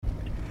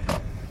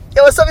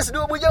what's up, it's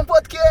Dua Bujang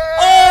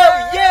Podcast. Oh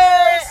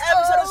yes,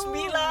 episode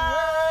 9.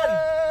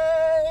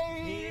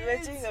 Gila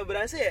cuy, gak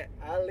berasa ya?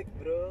 Alik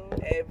bro.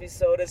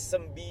 Episode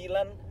 9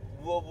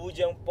 Dua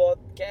Bujang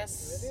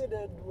Podcast. Berarti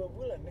udah 2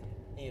 bulan nih.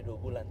 Iya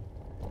 2 bulan.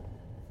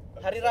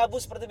 Hari Rabu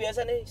seperti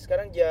biasa nih.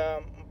 Sekarang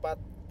jam 4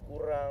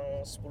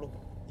 kurang 10.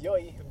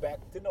 Yoi,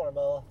 back to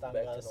normal.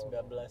 Tanggal Back to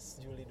normal.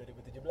 19 Juli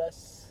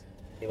 2017.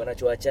 Dimana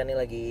cuaca nih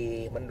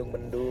lagi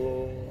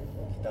mendung-mendung.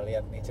 Kita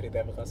lihat nih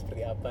ceritanya bakal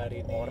seperti apa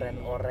hari ini.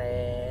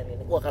 Oren-oren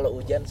ini. Wah kalau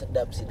hujan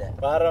sedap sih dah.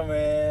 Parah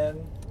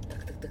men.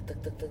 Tek.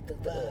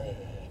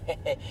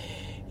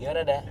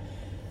 Gimana dah?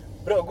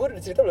 Bro, gue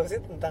udah cerita belum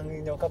sih tentang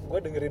nyokap gue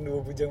dengerin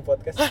Dua Bujang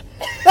Podcast?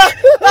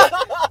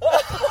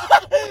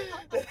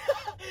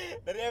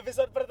 Dari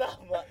episode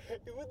pertama.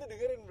 Ibu tuh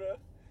dengerin bro.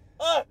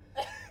 Oh,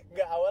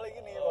 Nggak, awal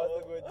lagi nih waktu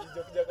gue di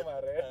Jogja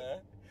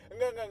kemarin.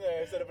 Enggak,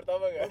 episode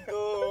pertama kan.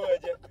 untung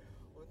aja.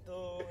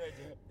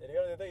 Jadi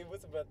kan waktu itu ibu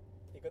sempat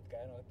ikut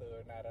kan waktu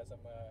Nara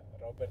sama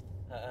Robert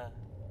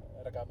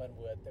rekaman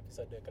buat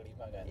episode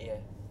kelima kan.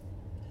 Iya.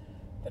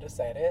 Terus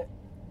akhirnya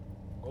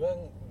gue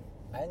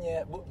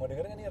nanya, Bu mau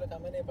denger gak nih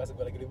rekamannya pas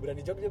gue lagi liburan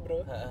di Jogja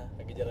bro.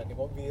 Lagi jalan di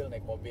mobil,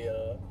 naik mobil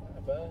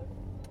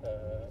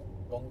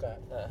Gongka.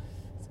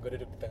 Terus gue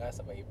duduk di tengah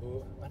sama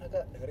ibu, mana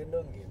kak dengerin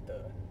dong gitu.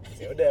 Terus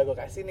ya udah gue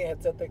kasih nih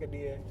headsetnya ke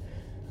dia.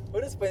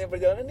 Udah sepanjang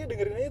perjalanan dia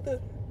dengerin aja tuh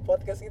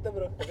podcast kita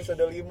bro,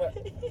 episode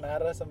 5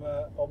 Nara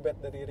sama Obet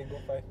dari Ringo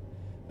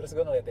 5. Terus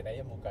gue ngeliatin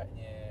aja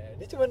mukanya,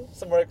 dia cuman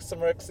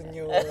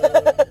senyum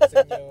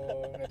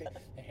nanti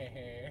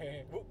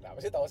hehehe. Bu,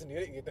 kenapa sih tawa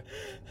sendiri gitu.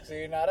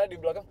 Si Nara di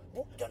belakang,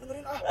 Bu jangan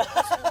dengerin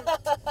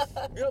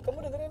Bil kamu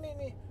dengerin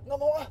nih nggak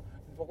mau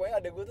Pokoknya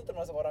adek gue tuh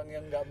termasuk orang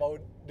yang nggak mau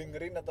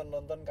dengerin atau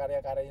nonton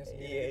karya-karyanya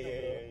sendiri gitu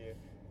bro.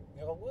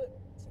 Nyokap gue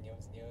senyum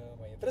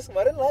aja. Terus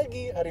kemarin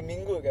lagi hari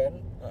Minggu kan,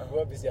 gue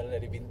habis jalan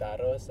dari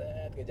Bintaro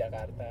ke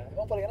Jakarta.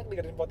 Emang paling enak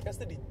dengerin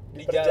podcast tuh di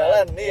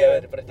perjalanan nih ya,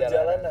 di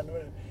perjalanan.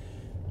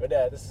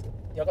 Udah, terus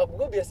nyokap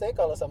gue biasanya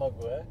kalau sama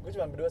gue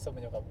cuma berdua sama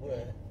nyokap gue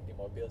di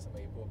mobil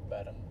sama ibu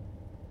bareng.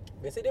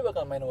 Biasanya dia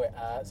bakal main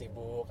WA,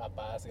 sibuk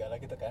apa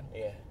segala gitu kan.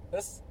 Iya.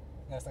 Terus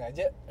nggak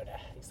sengaja,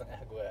 udah iseng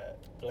gue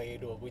play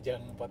Dua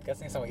Bujang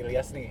Podcast nih sama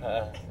Ilyas nih.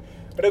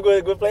 Udah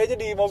gue play aja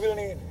di mobil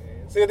nih.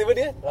 Terus tiba-tiba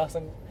dia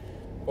langsung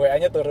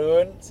WA-nya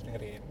turun, terus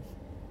dengerin.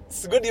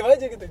 Terus gue diem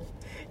aja gitu.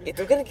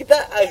 Itu kan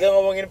kita agak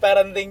ngomongin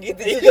parenting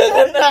gitu juga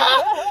kan.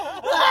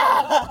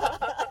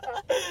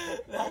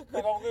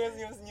 Nyokap gue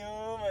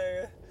senyum-senyum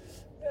aja.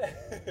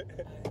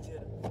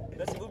 Anjir.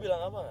 Terus ibu bilang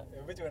apa enggak?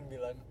 Gue cuma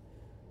bilang,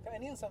 "Kak,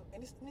 ini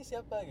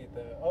siapa?"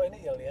 gitu. "Oh, ini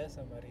Ilyas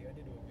sama Rio,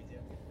 ini Dua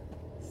Bujang."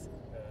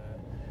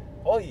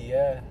 "Oh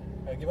iya.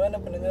 Gimana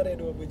pendengarnya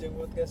Dua Bujang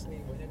Podcast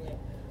nih? Banyaknya."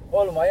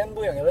 "Oh, lumayan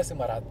Bu, yang Ilyas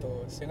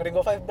 500. Yang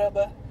Ringo 5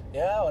 berapa?"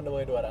 "Ya, on the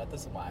way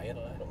 200, lumayan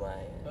lah."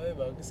 Lumayan. "Oh, ya,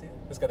 bagus sih."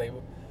 Terus kata ibu,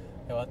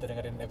 ya waktu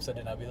dengerin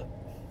episode Nabil,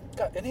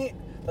 "Kak, ini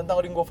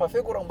tentang Ringo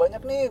 5-nya kurang banyak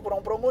nih,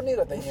 kurang promo nih,"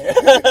 katanya.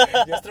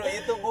 Justru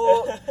itu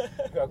Bu.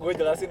 Gak, gue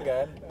jelasin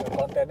kan,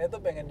 kontennya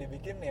tuh pengen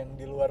dibikin yang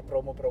di luar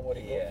promo-promo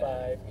Ringo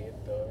 5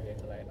 gitu,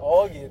 yang lain.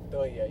 Oh gitu,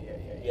 iya.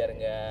 Biar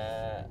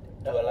enggak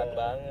jualan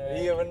banget.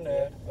 Iya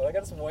bener. Soalnya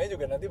kan semuanya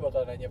juga nanti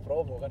bakal nanya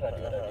promo kan,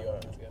 radio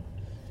kan.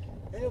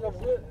 Ini nyokap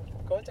gue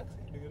kocak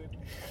sih dengerin.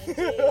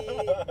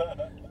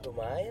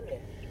 Lumayan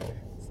ya.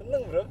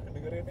 Seneng bro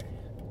dengerinnya.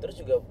 Terus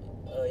juga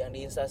yang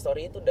di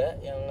Instastory itu dah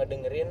yang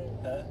ngedengerin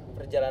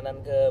perjalanan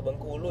ke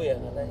Bengkulu ya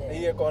katanya.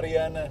 Iya,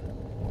 Koreana.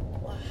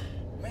 Wah,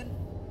 Men,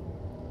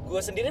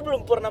 gue sendiri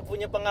belum pernah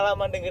punya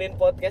pengalaman dengerin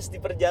podcast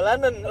di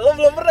perjalanan. lo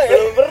belum pernah ya?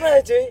 Belum pernah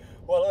cuy.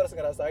 Wah, lo harus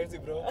ngerasain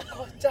sih bro.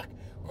 Kocak.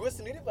 Gue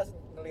sendiri pas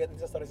ngeliat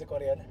Instastory si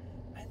Koreana,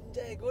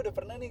 anjay gue udah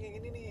pernah nih kayak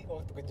gini nih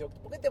waktu ke Jogja.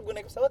 Pokoknya tiap gue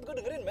naik pesawat gue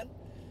dengerin men.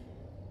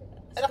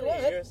 Enak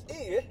banget.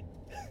 Iya.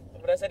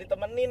 Berasa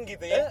ditemenin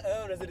gitu ya.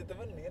 Udah jadi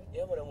temenin.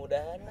 Ya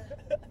mudah-mudahan lah.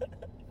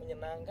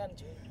 Menyenangkan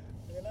cuy.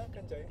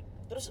 Menyenangkan coy.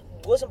 Terus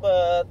gue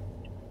sempet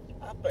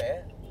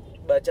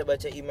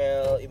baca-baca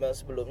email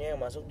sebelumnya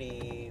yang masuk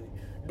di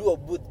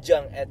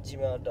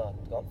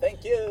duabujang@gmail.com.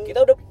 Thank you.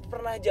 Kita udah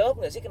pernah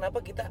jawab nggak sih kenapa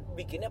kita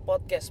bikinnya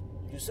podcast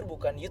justru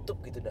bukan YouTube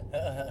gitu dah?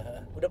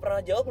 Udah pernah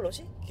jawab belum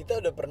sih? Kita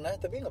udah pernah,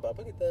 tapi nggak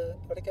apa-apa kita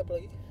recap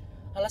lagi.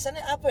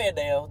 Alasannya apa ya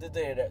Daya waktu itu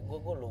ya?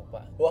 Gue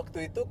lupa.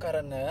 Waktu itu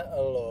karena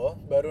lo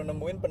baru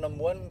nemuin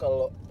penemuan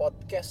kalau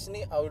podcast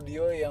nih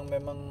audio yang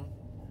memang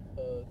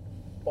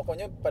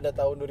pokoknya pada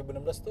tahun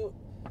 2016 tuh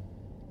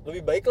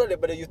lebih baik lah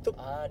daripada YouTube.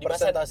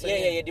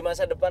 Persentasenya. Iya, di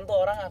masa depan tuh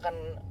orang akan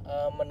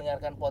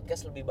mendengarkan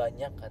podcast lebih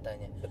banyak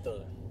katanya.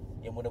 Betul.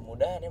 Ya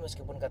mudah-mudahan ya,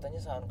 meskipun katanya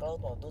SoundCloud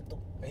mau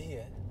tutup.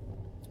 Iya.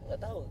 Nggak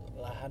tahu.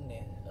 Lahan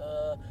ya.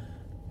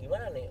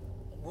 Gimana nih?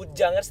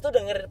 Bujangers tuh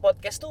dengerin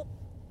podcast tuh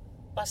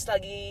pas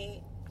lagi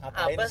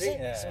Ngapain apa sih?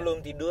 Ya.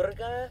 Sebelum tidur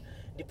kah?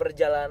 Di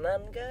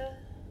perjalanan kah?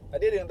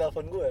 Tadi ada yang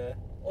telepon gue.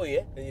 Oh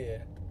iya?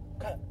 Iya.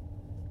 Kak,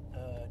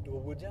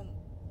 Dua Bujang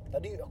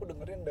tadi aku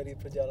dengerin dari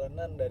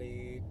perjalanan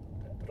dari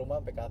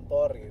rumah sampai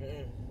kantor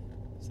gitu.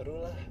 Seru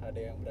lah, ada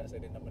yang berasa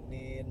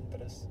nemenin.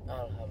 Terus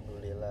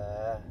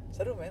alhamdulillah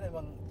seru men,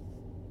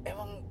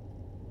 emang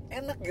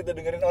enak gitu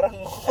dengerin orang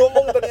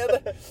ngomong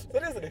ternyata.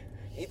 Serius deh.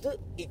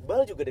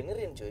 Iqbal juga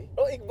dengerin cuy.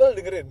 Oh, Iqbal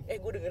dengerin?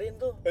 Gue dengerin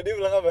tuh. Dia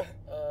bilang apa?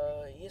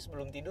 Iya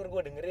sebelum tidur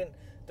gue dengerin.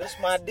 Terus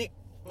Madik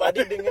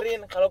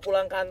dengerin kalau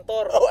pulang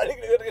kantor. Oh, Adik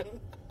dengerin.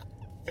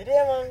 Jadi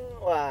emang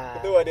wah.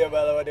 Itu wadia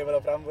bala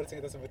Prambors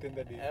yang kita sebutin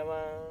tadi.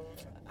 Emang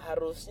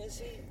harusnya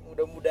sih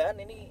mudah-mudahan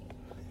ini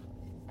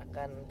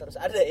akan terus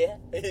ada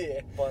ya.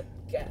 Iya.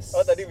 Podcast.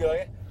 Oh, tadi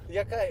bilangnya,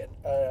 "Iya Kak,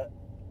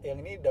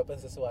 yang ini dapat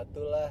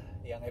sesuatu lah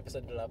yang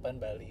episode 8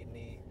 Bali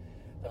ini."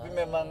 Tapi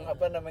memang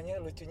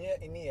lucunya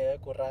ini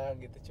ya kurang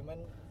gitu. Cuman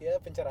ya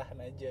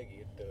pencerahan aja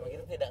gitu.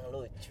 Kita tidak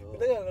ngelucu.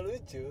 Kita nggak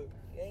ngelucu.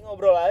 Ya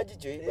ngobrol aja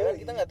cuy. Iya, Bahkan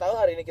kita nggak tahu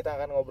hari ini kita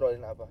akan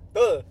ngobrolin apa.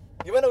 Betul.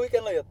 Gimana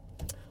weekend lo, Yot?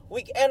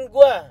 Weekend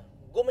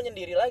gue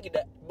menyendiri lagi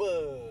dak.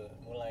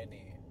 Mulai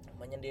nih.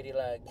 Menyendiri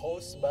lagi.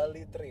 Post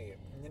Bali trip.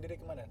 Menyendiri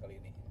kemana kali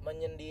ini?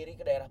 Menyendiri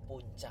ke daerah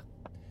Puncak.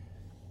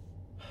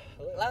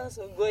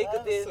 Langsung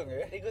Langsung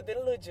ya? ikutin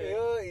lu cuy.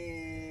 Yoi.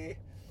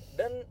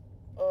 Dan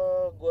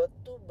gue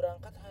tuh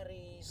berangkat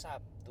hari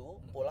Sabtu,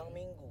 pulang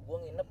Minggu. Gue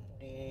nginep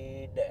di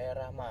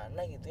daerah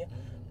mana gitu ya.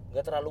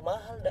 Gak terlalu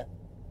mahal dak.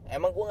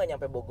 Emang gue gak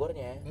nyampe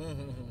Bogornya.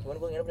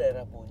 Cuman gue nginep di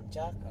daerah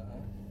Puncak.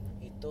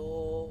 Itu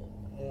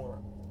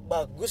murah.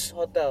 Bagus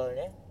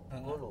hotelnya.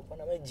 Gue lupa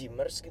namanya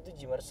Jimmers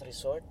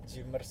Resort.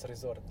 Jimmers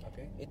Resort,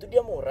 oke. Itu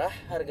dia murah,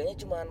 harganya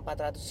cuma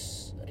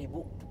 400.000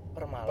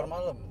 per malam. Per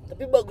malam.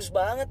 Tapi bagus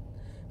banget.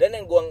 Dan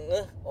yang gua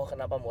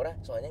kenapa murah?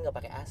 Soalnya nggak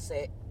pakai AC.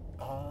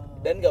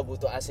 Dan nggak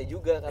butuh AC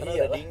juga karena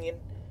udah dingin.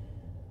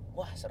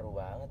 Wah, seru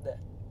banget dah.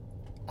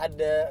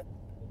 Ada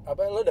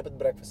lo dapat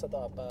breakfast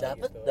atau apa?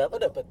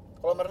 Dapat.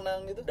 Kolam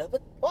renang gitu? Dapat.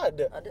 Oh,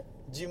 ada.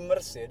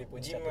 Jimmers ya di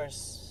Puncak. Jimmers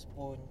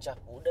Puncak.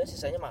 Udah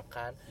sisanya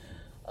makan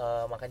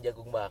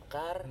jagung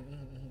bakar,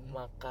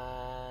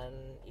 makan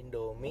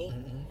Indomie,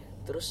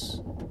 terus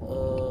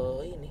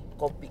ini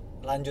kopi.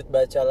 Lanjut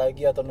baca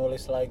lagi atau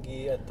nulis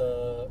lagi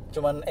atau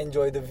cuman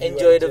enjoy the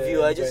view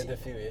aja sih.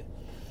 Ya?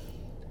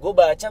 Gue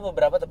baca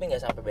beberapa tapi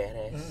nggak sampai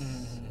beres.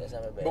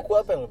 Buku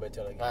apa yang lo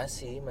baca lagi?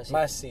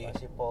 Masih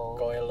Paul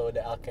Coelho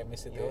The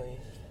Alchemist itu.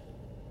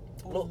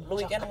 Lu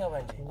weekend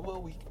ngapain?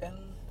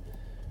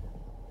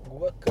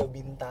 Gue ke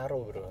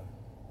Bintaro, bro.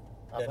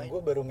 Dan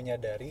gue baru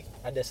menyadari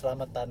ada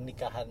selamatan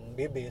nikahan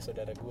BB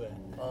saudara gue.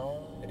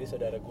 Jadi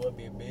saudara gue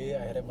BB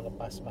akhirnya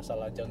melepas masa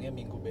lajangnya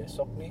minggu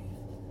besok nih,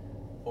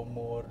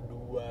 umur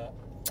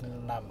 26.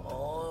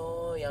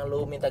 Yang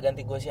lu minta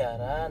ganti gue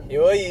siaran.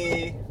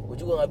 Yoi. Gue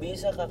juga nggak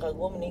bisa, kakak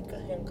gue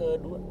menikah yang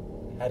kedua.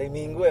 Hari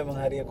Minggu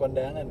emang hari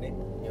kondangan nih.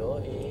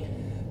 Yoi.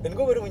 Dan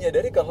gue baru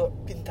menyadari kalau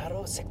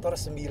Bintaro sektor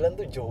 9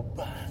 tuh jauh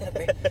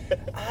banget ya.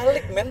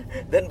 Alik men.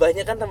 Dan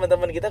banyak kan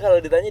teman-teman kita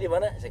kalau ditanya di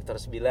mana? Sektor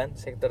 9.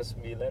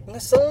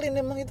 Ngeselin,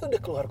 emang itu udah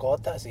keluar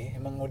kota sih.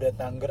 Emang udah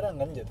Tangerang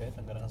kan jatuhnya,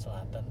 Tangerang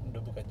Selatan,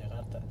 udah bukan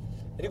Jakarta.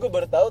 Jadi gue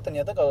baru tahu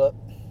ternyata kalau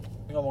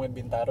ngomongin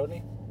Bintaro nih,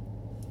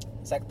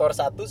 sektor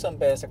 1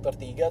 sampai sektor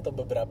 3 atau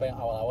beberapa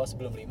yang awal-awal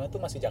sebelum 5 tuh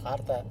masih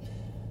Jakarta.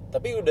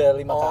 Tapi udah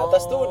 5 ke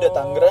atas tuh udah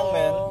Tangerang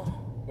men.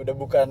 Udah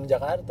bukan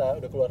Jakarta,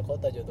 udah keluar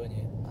kota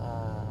jatuhnya.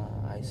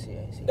 I see.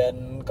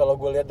 Dan kalau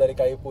gue lihat dari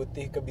Kayu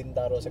Putih ke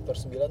Bintaro sektor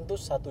 9 tuh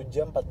 1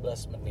 jam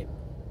 14 menit.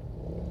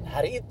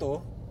 Hari itu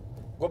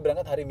gue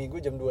berangkat hari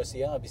Minggu jam 2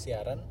 siang habis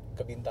siaran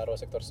ke Bintaro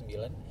sektor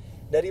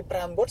 9. Dari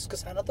Prambors ke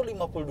sana tuh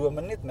 52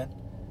 menit, man.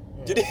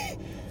 Jadi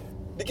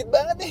dikit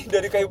banget nih,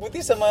 dari Kayu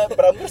Putih sama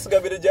Prambors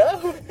gak beda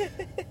jauh.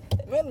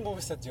 Men,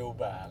 buset jauh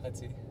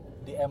banget sih.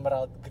 Di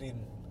Emerald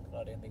Green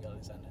kalau ada yang tinggal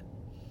di sana.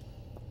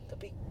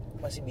 Tapi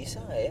masih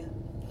bisa nggak ya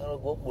kalau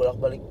gue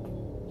bolak-balik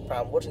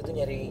Prambors itu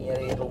nyari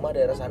rumah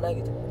daerah sana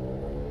gitu?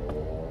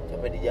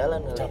 Capek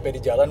di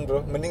jalan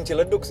bro, mending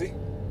Ciledug sih.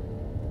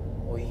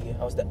 Oh iya,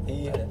 awas dah.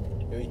 Iya.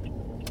 Yoi.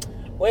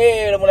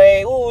 Weh, udah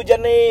mulai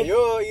hujan nih.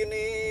 Yo,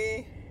 ini.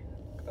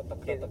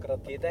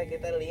 Keretak.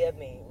 Kita lihat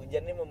nih,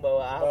 hujan nih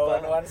membawa apa? Bawa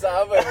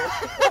nuansa apa nih?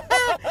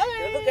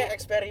 Kita tuh kayak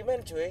eksperimen,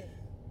 cuy.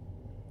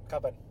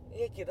 Kapan?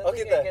 Iya, kita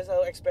kayak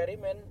selalu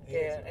eksperimen.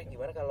 Kayak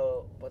gimana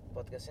kalau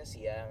podcastnya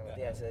siang,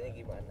 nanti hasilnya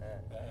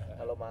gimana?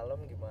 Kalau malam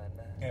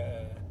gimana?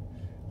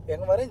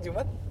 Yang kemarin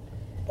Jumat,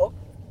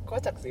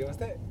 kocak sih,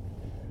 maksudnya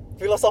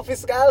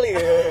filosofis sekali.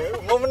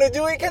 Mau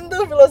menuju weekend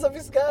tuh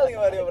filosofis sekali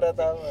Mario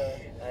Pratama.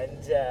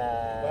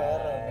 Anjay.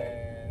 Parah,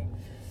 men.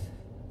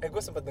 Gue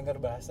sempat dengar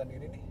bahasan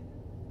ini nih,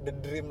 The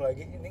Dream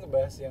lagi. Ini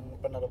ngebahas yang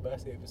pernah lo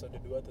bahas di episode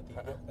 2 atau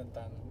 3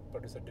 tentang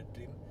produser The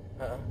Dream.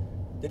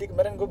 Jadi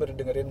kemarin gue baru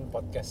dengerin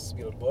podcast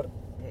Billboard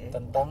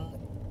tentang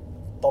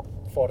top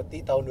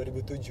 40 tahun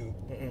 2007.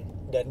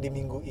 Dan di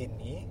minggu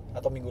ini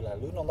atau minggu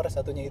lalu nomor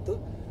satunya itu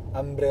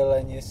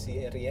Umbrella-nya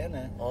si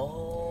Rihanna.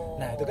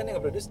 Nah itu kan yang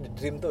nge-produce The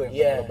Dream tuh yang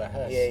pernah lo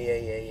bahas.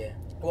 Iya.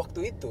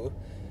 Waktu itu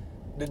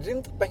The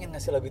Dream tuh pengen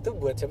ngasih lagu itu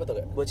buat siapa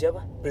tuh gak? Buat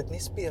siapa? Britney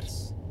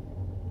Spears.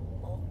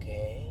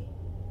 Oke.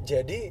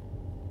 Jadi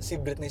si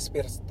Britney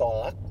Spears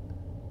tolak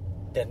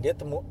dan dia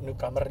temu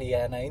newcomer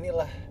Rihanna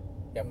inilah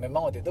yang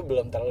memang waktu itu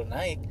belum terlalu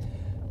naik.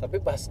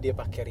 Tapi pas dia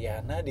pakai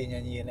Rihanna, dia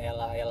nyanyiin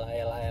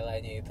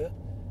Ella-nya itu,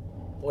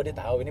 dia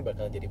tahu ini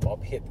bakal jadi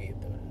pop hit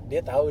gitu.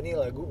 Dia tahu ini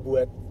lagu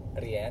buat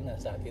Rihanna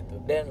saat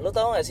itu. Dan lu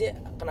tahu nggak sih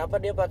kenapa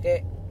dia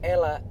pakai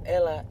Ella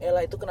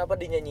itu kenapa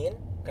dinyanyiin?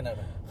 Kenapa?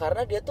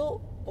 Karena dia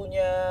tuh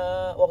punya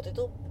waktu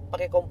itu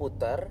pakai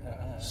komputer,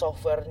 Heeh.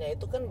 softwarenya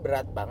itu kan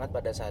berat banget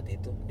pada saat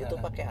itu. Dia tuh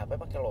Heeh. pakai apa?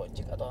 Pakai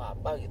Logic atau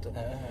apa gitu.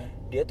 Heeh.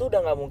 Dia tuh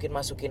udah nggak mungkin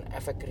masukin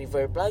efek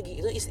reverb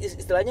lagi. Itu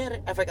istilahnya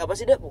efek apa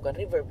sih, dah? Bukan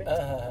reverb ya.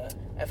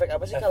 Efek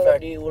apa sih kalau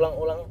Efek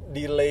diulang-ulang?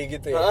 delay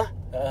gitu ya. Heeh.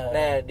 Heeh.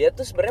 Nah, dia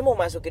tuh sebenarnya mau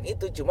masukin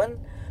itu,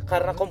 cuman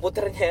karena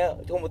komputer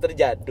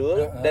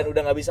jadul dan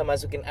udah nggak bisa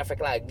masukin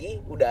efek lagi,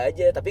 udah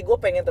aja. Tapi gue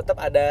pengen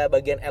tetap ada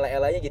bagian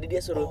ela-elanya, jadi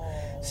dia suruh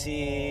si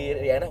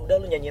Riana udah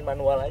lu nyanyiin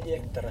manual aja.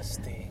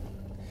 Interesting.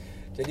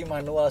 Jadi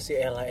manual si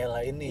Ella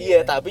ini.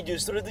 Iya, ya? tapi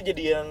justru itu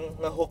jadi yang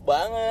ngehook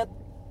banget.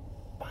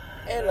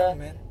 Parah,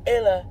 men.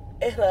 Ella.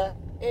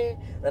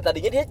 Nah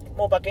tadinya dia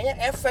mau pakainya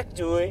efek,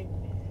 cuy.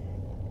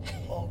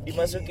 Oh,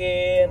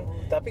 Dimasukin.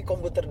 gitu. Tapi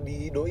komputer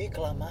di doi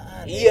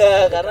kelamaan.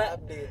 Iya, ya, karena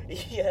update.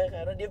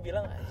 karena dia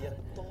bilang anjir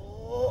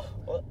tuh.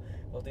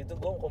 Waktu itu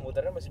gua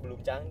komputernya masih belum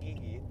canggih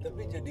gitu.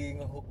 Tapi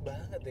jadi ngehook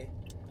banget ya.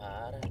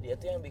 Parah, dia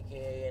tuh yang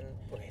bikin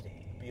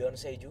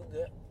Beyonce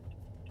juga.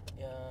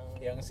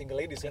 Yang single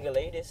ladies kan? Single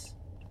Ladies.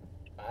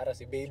 Parah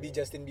sih, baby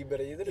Justin Bieber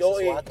aja itu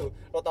Yoi. sesuatu.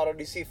 Lo taruh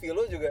di CV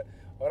lo juga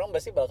orang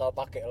pasti bakal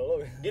pakai lo.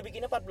 Dia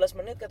bikinnya 14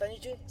 menit katanya,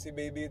 cuy. Si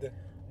baby itu.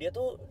 Dia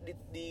tuh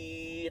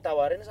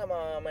ditawarin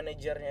sama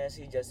manajernya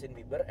si Justin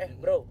Bieber,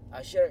 bro,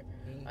 Usher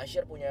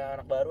punya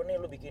anak baru nih,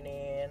 lu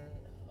bikinin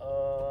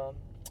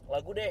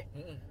lagu deh.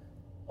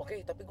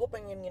 Oke, tapi gue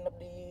pengen nginep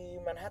di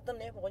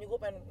Manhattan ya, pokoknya gue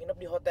pengen nginep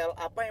di hotel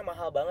apa yang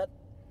mahal banget.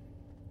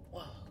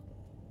 Wah,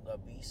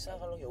 nggak bisa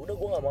kalau ya udah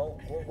gue nggak mau,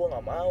 gue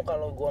nggak mau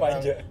kalau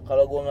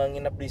gue nggak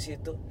nginep di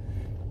situ.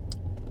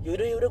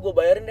 Yaudah gue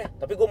bayarin deh,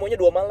 tapi gue maunya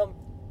 2 malam.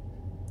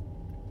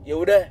 Ya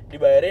udah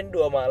dibayarin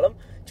 2 malam,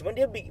 cuman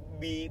dia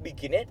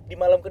bikinnya di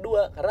malam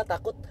kedua karena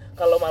takut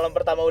kalau malam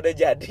pertama udah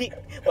jadi,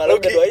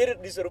 malam keduanya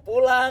disuruh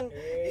pulang.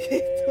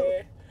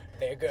 Gitu.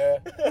 Tega.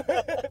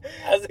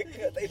 Asik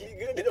kata ini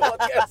gue di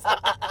podcast.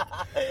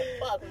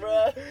 Fuck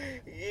bro.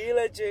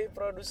 Gila cuy,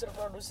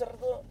 produser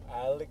tuh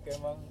Alik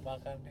emang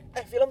makannya.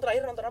 film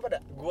terakhir nonton apa,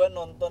 dak? Gua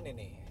nonton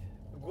ini.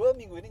 Gua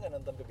minggu ini nggak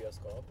nonton ke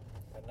bioskop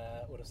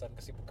karena urusan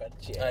kesibukan.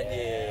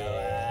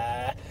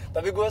 Anjir.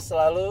 Tapi gue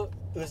selalu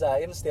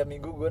usahain setiap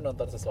minggu gue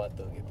nonton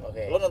sesuatu gitu.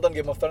 Oke. Lo nonton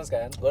Game of Thrones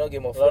kan? Gue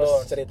Game of Lo harus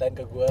Thrones. ceritain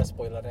ke gue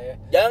spoilernya ya.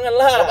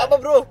 Janganlah. Gak apa-apa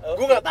bro, Okay.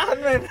 gue gak tahan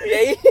men. Ya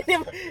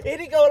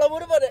ini kaulah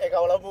muda pada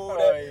kaulah muda.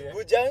 Oh, iya.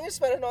 Bujangnya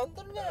pada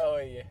nonton nggak? Oh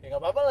iya, ya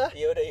gak apa-apa lah.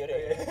 Ya udah.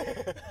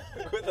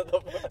 Gue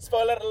tetap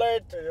Spoiler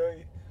alert.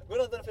 Gue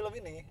nonton film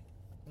ini.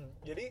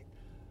 Jadi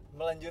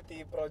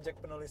melanjuti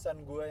project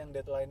penulisan gue yang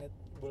deadline-nya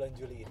bulan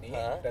Juli ini.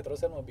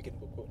 Terus kan mau bikin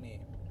buku nih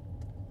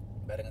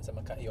barengan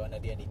sama Kak Io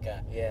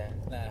Dianika. Iya.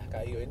 Nah,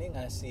 Kak Io ini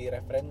ngasih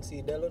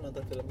referensi, dah lo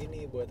nonton film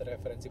ini buat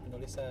referensi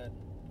penulisan.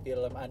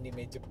 Film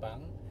anime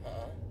Jepang,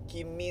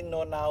 Kimi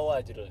no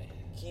Nawa judulnya.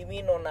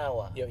 Kimi no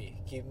Nawa. Yoi,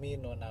 Kimi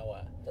no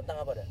Nawa.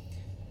 Tentang apa dah?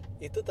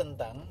 Itu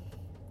tentang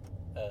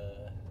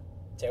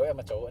cewek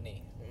sama cowok nih.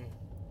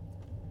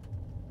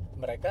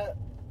 Mereka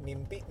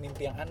mimpi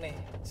yang aneh.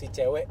 Si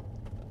cewek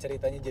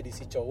ceritanya jadi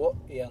si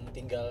cowok yang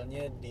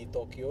tinggalnya di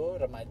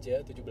Tokyo, remaja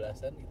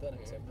 17-an gitu,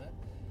 anak SMA.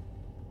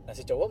 Nah,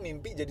 si cowok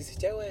mimpi jadi si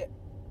cewek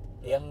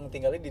yang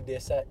tinggalnya di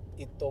desa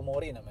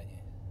Itomori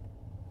namanya.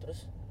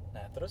 Terus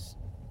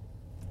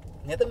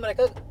ternyata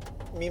mereka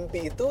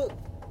mimpi itu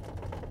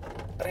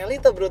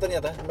realita bro,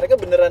 ternyata mereka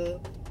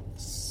beneran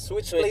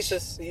switch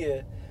places.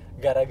 Iya,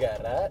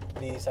 gara-gara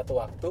di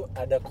satu waktu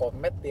ada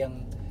komet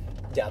yang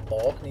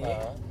jatuh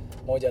nih,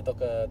 mau jatuh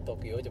ke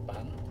Tokyo,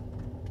 Jepang,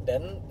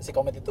 dan si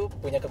komet itu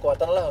punya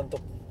kekuatan lah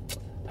untuk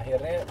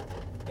akhirnya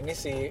ini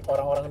si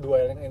orang-orang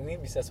dua ini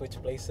bisa switch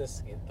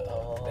places gitu.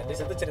 Dan di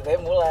situ ceritanya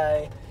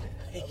mulai.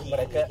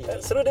 Mereka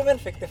seru deh men,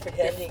 fiktif.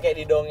 Kayak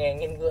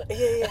didongengin gua.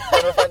 Iya,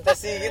 Final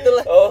Fantasy gitu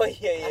lah. Oh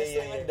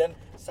iya. Dan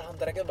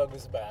soundtracknya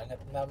bagus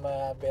banget.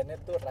 Nama bandnya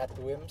tuh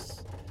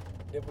Radwimps.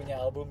 Dia punya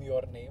album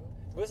Your Name.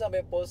 Gue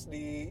sampai post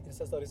di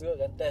Instastories gue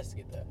kan, tes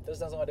gitu. Terus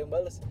langsung ada yang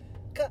bales,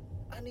 Kak,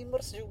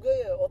 animers juga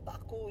ya,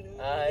 otaku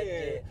juga.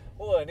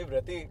 Wah, ini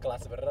berarti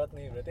kelas berat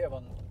nih. Berarti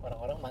emang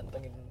orang-orang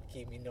mantengin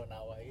Kimi no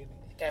Nawa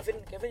ini.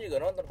 Kevin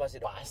juga nonton pasti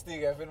dong. Pasti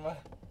Kevin mah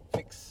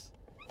fix.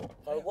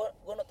 Kalau gua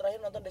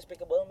terakhir nonton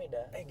Despicable Me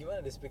dah.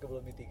 Gimana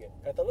Despicable Me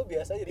 3? Kata lu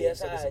biasa aja di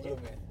Biasa episode aja.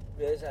 sebelumnya.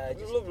 Biasa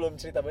aja. Lu belum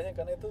cerita banyak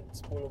karena itu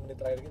 10 menit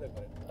terakhir kita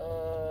kemarin.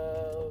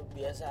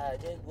 Biasa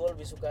aja. Gua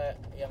lebih suka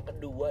yang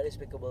kedua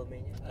Despicable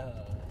Me-nya.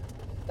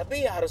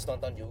 Tapi ya harus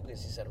nonton juga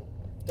sih, seru.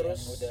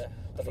 Terus yang udah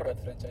terlibat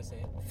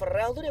franchise-nya.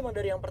 Pharrell tuh emang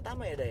dari yang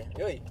pertama ya, dah ya?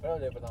 Yoi, Pharrell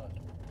dari pertama.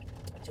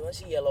 Cuma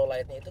si Yellow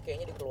Light-nya itu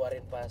kayaknya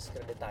dikeluarin pas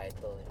credit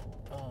title ya.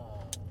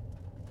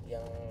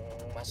 Yang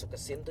masuk ke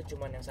scene tuh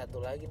cuman yang satu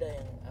lagi dah,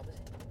 yang apa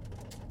sih?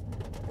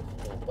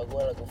 Lupa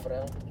gue lagu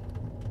Pharrell.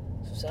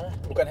 Susah lah.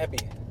 Bukan Happy?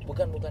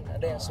 Bukan,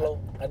 ada yang slow.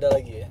 Ada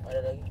lagi ya? Ada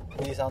lagi.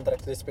 Di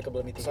soundtrack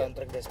Despicable Me 3.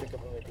 Soundtrack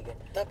Despicable Me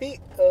 3.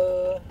 Tapi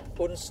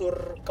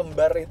unsur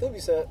kembar itu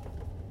bisa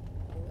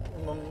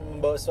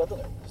membawa sesuatu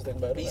nggak? Sesuatu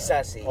yang baru? Bisa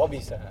sih. Oh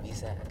bisa.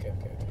 Oke.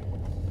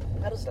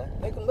 Harus lah.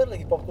 Ini kembar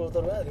lagi pop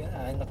culture banget kan?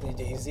 Anaknya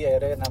Jay-Z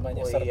akhirnya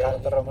namanya Sir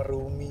Carter sama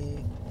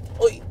Rumi.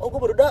 Gue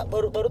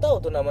baru tahu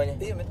tuh namanya.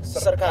 Iya men.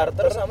 Sir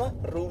Carter sama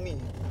Rumi.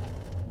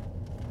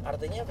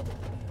 Artinya apa tuh?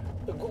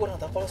 Gue kurang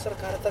tahu. Kalau Sir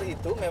Carter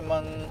itu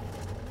memang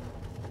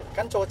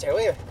kan cowok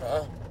cewek ya?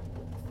 Heeh.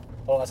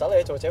 Kalau nggak salah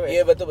ya cowok cewek.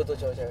 Iya betul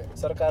cowok cewek.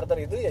 Sir Carter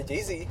itu ya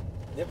Jay-Z.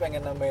 Dia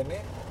pengen namainnya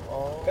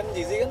Oh. kan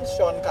Jay-Z kan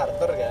Sean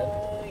Carter kan.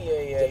 Oh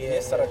iya.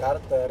 Jadinya Sir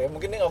Carter. Ya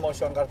mungkin dia nggak mau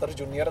Sean Carter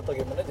Junior atau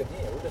gimana, jadi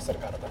ya udah Sir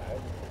Carter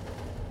aja.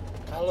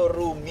 Kalau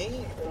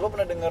Rumi, lo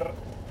pernah denger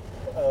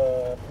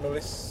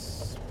penulis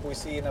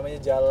puisi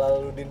namanya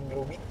Jalaluddin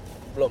Rumi?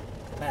 Belum.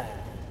 Nah,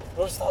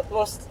 lo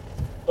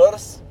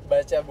harus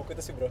baca buku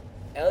itu sih bro.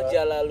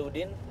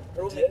 Jalaluddin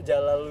Rumi.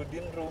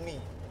 Jalaluddin Rumi.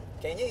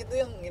 Kayaknya itu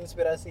yang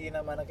inspirasi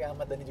nama anaknya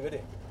Ahmad Dhani juga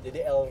deh.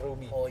 Jadi El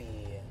Rumi. Oh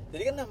iya.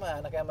 Jadi kan nama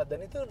anaknya Ahmad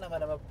Dhani itu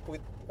nama-nama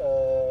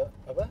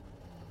bukan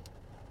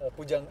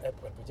pujangga,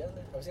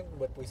 apa sih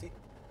buat puisi?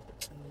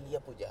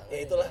 Iya pujangga. Ya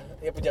itulah,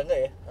 ya pujangga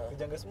ya. Huh?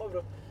 Pujangga semua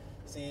bro.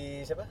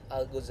 Si siapa?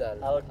 Al-Ghazali.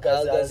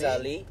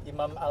 Al-Ghazali.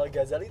 Imam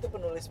Al-Ghazali itu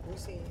penulis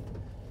puisi.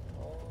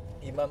 Oh.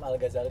 Imam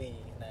Al-Ghazali.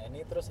 Nah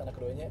ini terus anak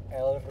keduanya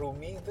El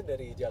Rumi itu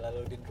dari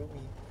Jalaluddin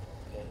Rumi.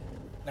 Okay.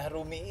 Nah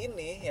Rumi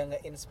ini yang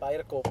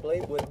nge-inspire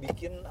Coldplay buat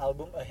bikin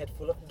album A Head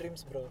Full of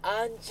Dreams bro.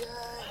 Anjay.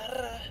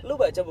 Parah. Lu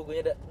baca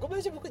bukunya, Dak? Gue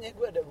baca bukunya,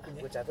 gue ada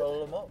bukunya. Gua catat.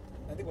 Kalau lo mau,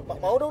 nanti gue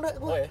Mau dong, Dak,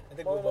 gua. Oh ya,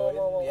 nanti gue Mau.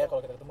 bawain. Ya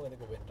kalau kita ketemu nanti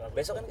gue bawain.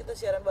 Besok kan kita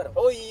siaran bareng.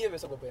 Oh iya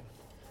besok gue bawain.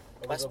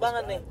 Pas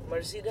banget nih,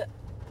 Mercy, Dak.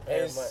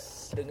 Yes.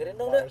 Dengerin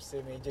dong, Dak.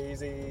 Mercy Me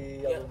Jay-Z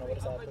Ya. album nomor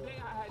 1.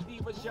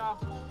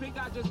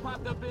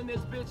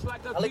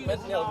 Alik men,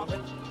 ini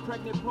albumnya.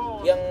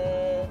 Yang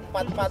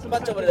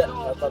 444 coba, Dak.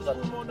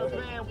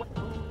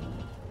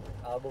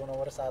 Album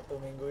nomor 1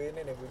 minggu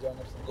ini nih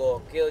Bujangers.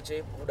 Gokil, cuy.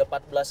 Udah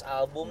 14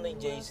 album nih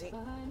Jay-Z.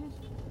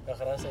 Gak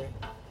kerasa ya.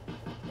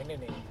 Ini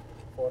nih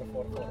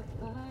 444.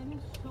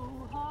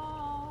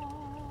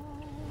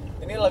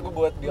 Ini lagu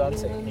buat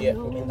Beyonce. Iya,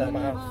 gua minta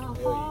maaf.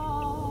 Yoi.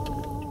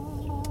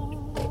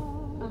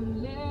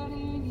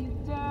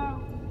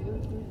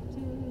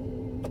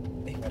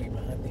 Ngeri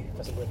banget nih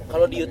pas gue denger.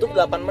 Kalau di YouTube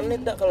 8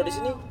 menit, Dak. Kalau di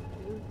sini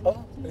Oh,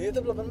 di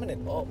YouTube 8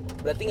 menit. oh,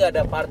 berarti nggak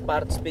ada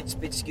part-part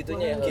speech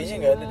gitunya ya? Kayaknya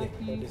nggak ada deh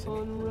kalau di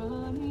sini.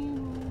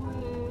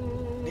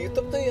 Di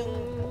YouTube tuh yang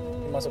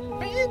masuk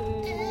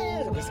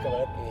terus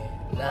banget. Iya.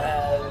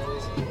 Nah,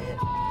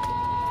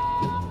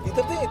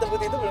 YouTube tuh yang hitam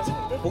putih itu belum sih?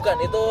 Bukan,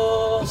 itu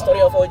Story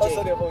of OJ. Oh,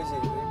 Story of OJ.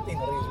 Ih,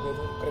 ngeri juga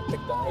tuh,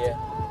 kriptik banget. Iya.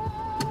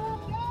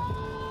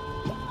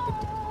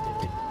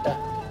 Nah,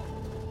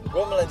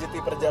 gue melanjuti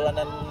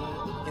perjalanan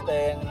kita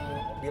yang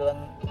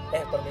bilang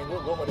per minggu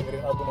gue mau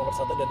dengerin album nomor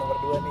 1 dan nomor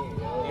 2 nih.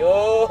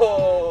 Yo.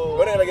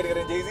 Gue lagi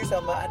dengerin Jay-Z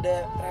sama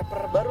ada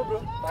rapper baru bro,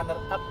 runner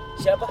up.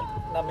 Siapa?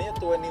 Namanya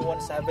 21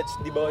 Savage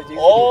di bawah Jay-Z.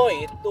 Oh,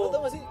 dia. itu. Lo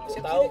tau gak sih?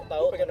 Siapa Tahu, sih dia?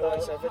 tahu. Gua pengen 21 tahu.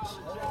 Savage.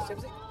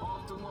 Siapa sih?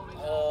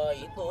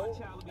 Itu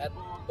at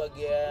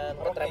bagian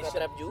Rock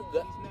trap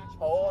juga.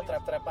 Oh,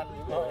 trap-trapan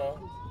juga. Heeh.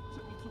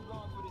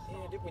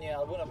 Iya, dia punya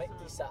album namanya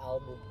Kisah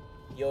Album.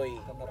 Yoi.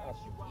 Runner up.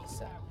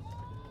 Bisa.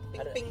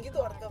 Pink gitu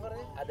art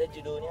covernya. Ada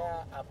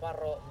judulnya apa?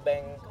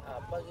 Bank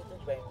apa gitu?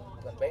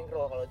 Bukan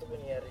bankroll, kalau itu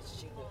punya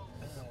Rich juga.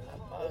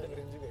 Lo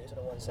dengerin juga ya?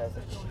 21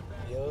 Savage.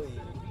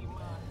 Yoi.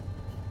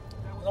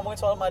 Ngomongin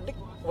soal Madik,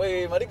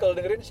 woi Madik kalau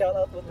dengerin shout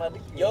out buat Madik.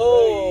 Yo.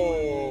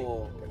 Yoi.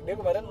 Dia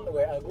kemarin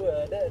WA gue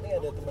ada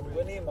teman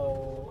gue nih mau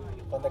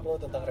kontak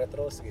lo tentang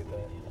retros gitu.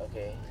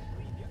 Oke.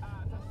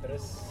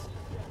 Terus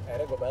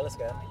akhirnya gue balas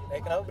kan,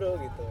 kenapa bro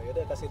gitu,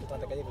 yaudah kasih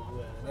kontak aja ke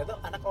gue. Ternyata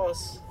anak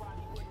OS.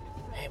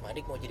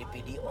 Madik mau jadi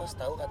PDOS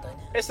tahu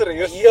katanya.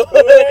 Serius? Iya.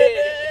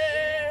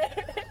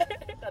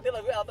 Nanti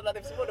lagu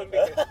alternatif semua dong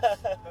deh.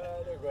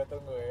 Aduh gue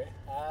tunggu ya.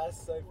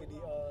 Asoy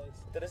videos.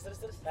 Terus.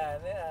 Nah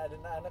ini ada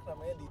anak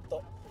namanya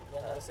Dito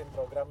yang ngurusin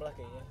program lah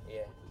kayaknya.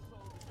 Iya.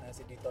 Nah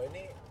si Dito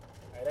ini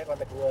akhirnya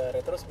kontak gue,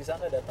 Retros bisa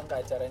nggak datang ke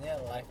acaranya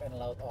Live and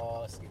Loud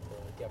OS gitu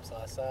tiap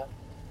Selasa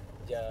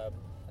jam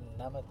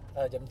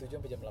 7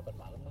 sampai jam 8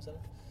 malam masalah.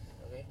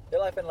 Oke. Dia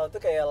Live and Loud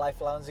tuh kayak live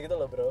lounge gitu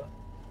loh bro.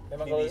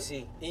 Memang kalau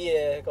BBC.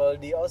 iya kalau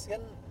di OS kan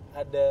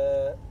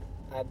ada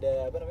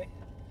apa namanya?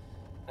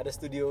 Ada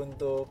studio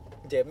untuk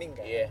jamming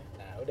kan. Iya.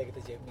 Nah udah kita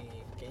jamming.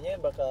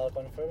 Kayaknya bakal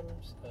confirm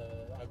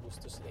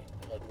Agustus deh,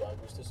 tanggal 2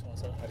 Agustus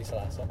masalah hari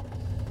Selasa.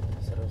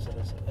 Seru.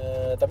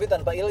 Tapi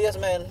tanpa Ilyas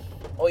men.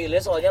 Oh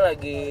Ilyas soalnya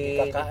lagi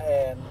Di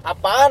KKN.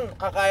 Apaan?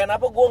 KKN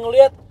apa? Gua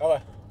ngeliat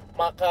Apa?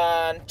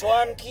 makan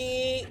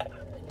cuanki,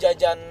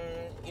 jajan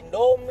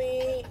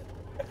Indomie,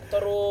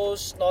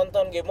 terus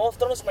nonton Game of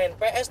Thrones, main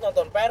PS,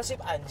 nonton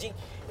Persib, anjing.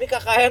 Ini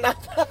KKN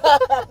apa?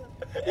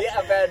 Iya,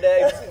 sampai ada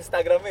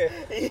Instagramnya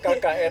ya?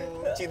 KKN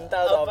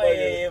cinta atau apa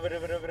gitu. Iya,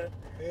 bener.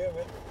 Iya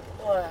men.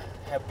 Wah,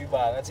 happy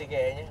banget sih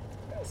kayaknya.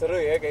 Seru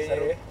ya kayaknya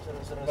Seru, ya.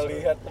 seru.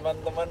 Melihat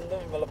teman-teman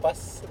tuh melepas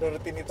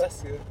rutinitas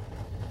gitu.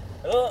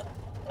 Lo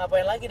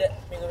ngapain lagi dah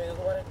minggu-minggu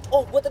kemarin?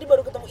 Oh, gua tadi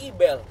baru ketemu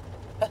Ibel.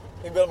 Hah?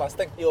 Ibel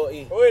Mustang?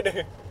 Yoi. Woi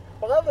deh.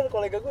 Apa kabar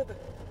kolega gue tuh?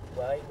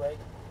 Baik.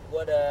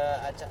 Gua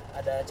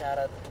ada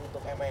acara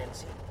untuk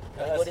MNC.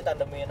 Kali gua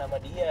ditandemin sama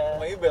dia.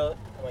 Sama Ibel?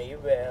 Sama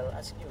Ibel,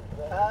 asik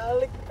juga.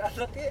 Alik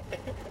anaknya.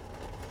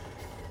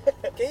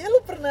 Kayaknya lu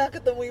pernah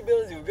ketemu Ibel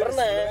juga.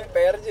 Pernah. Sebelumnya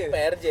PRJ.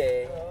 PRJ.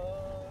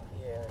 Oh.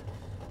 Iya.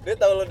 Dia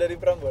tahu lo dari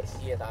Prambors?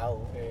 Iya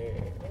tahu.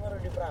 Eh. Ini baru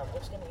di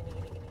Prambors kan gini.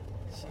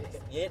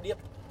 Dia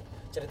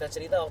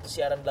cerita-cerita waktu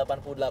siaran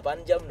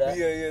 88 jam dah.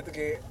 Iya itu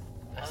kayak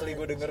asli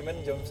gue denger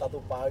men jam 1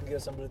 pagi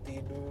sambil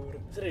tidur.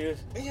 Serius?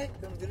 Iya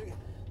sambil tidur kayak,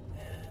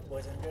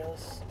 boys and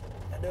girls,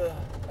 aduh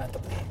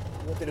mantep nih,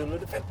 gue tidur dulu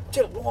deh.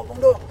 Cil, lu ngomong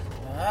dong.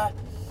 Nah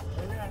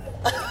ini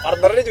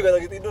partnernya juga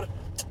lagi tidur.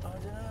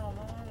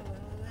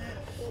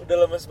 Udah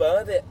lemes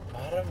banget ya.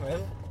 Parah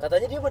men.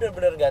 Katanya dia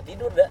benar-benar gak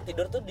tidur dah.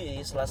 Tidur tuh di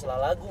sela-sela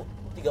lagu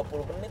 30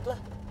 menit lah.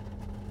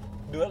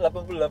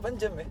 88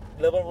 jam ya?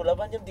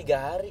 88 jam 3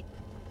 hari.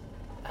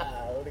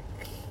 Alik.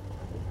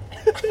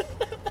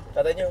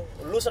 Katanya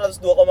lu 102,2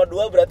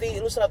 berarti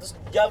lu 100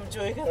 jam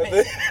cuy kan.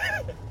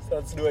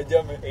 102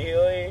 jam ya?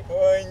 Iya.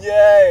 Oh,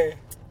 anjay.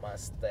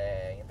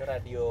 Mustang itu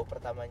radio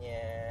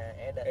pertamanya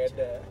Eda.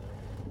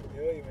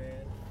 Yoi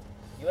men.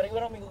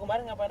 Gimana minggu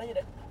kemarin ngapain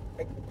aja dah?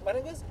 Kemarin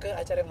gue ke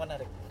acara yang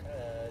menarik,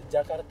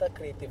 Jakarta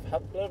Creative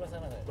Hub. Lo pernah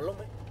sana nggak? Belum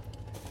ya?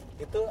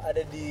 Itu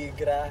ada di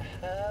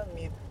Graha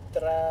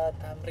Mitra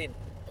Tamrin.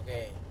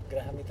 Oke.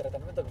 Graha Mitra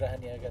Tamrin atau Graha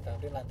Niaga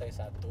Tamrin lantai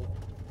 1.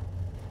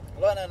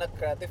 Lo anak-anak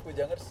kreatif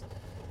Bujangers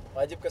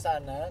wajib ke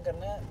sana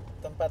karena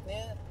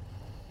tempatnya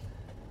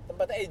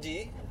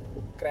edgy,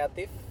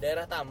 kreatif.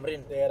 Daerah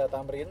Tamrin. Daerah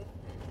Tamrin.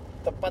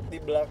 Tepat di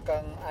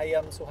belakang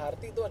Ayam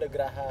Suharti itu ada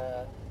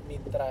Graha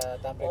Mitra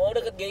Tamrin. Oh,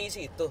 deket GI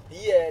situ.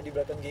 Iya, di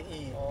belakang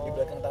GI, di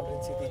belakang Tamrin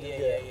City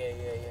juga.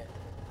 Iya.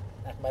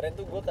 Nah, kemarin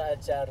tuh gue ke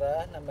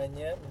acara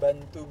namanya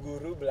Bantu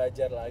Guru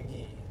Belajar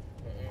Lagi.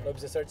 Lo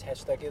bisa search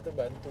hashtag itu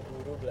Bantu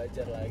Guru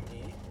Belajar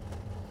Lagi.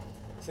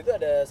 Situ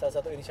ada salah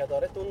satu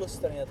inisiatornya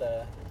Tulus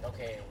ternyata.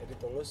 Oke. Jadi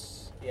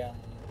Tulus yang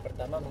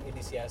pertama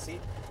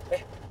menginisiasi,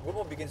 gue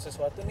mau bikin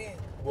sesuatu nih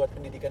buat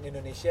pendidikan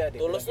Indonesia.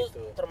 Tulus tuh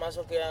gitu.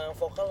 termasuk yang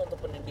vokal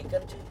untuk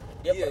pendidikan cuy.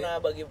 Dia Iya, pernah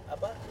bagi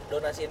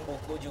donasiin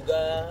buku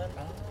juga.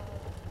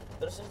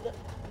 Terus udah.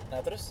 Nah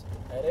terus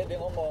akhirnya dia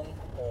ngomong,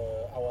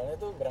 awalnya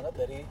tuh berangkat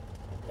dari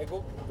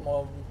gue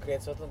mau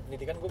create suatu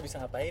pendidikan, gue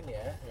bisa ngapain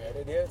ya.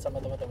 Akhirnya dia sama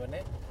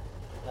teman-temannya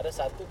ada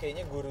satu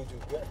kayaknya guru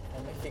juga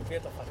namanya Fikri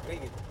atau Fakri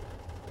gitu.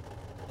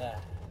 Nah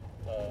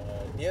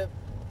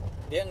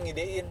dia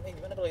ngidein,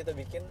 gimana kalau kita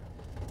bikin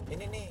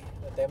ini nih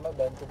tema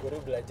Bantu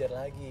Guru Belajar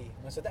Lagi.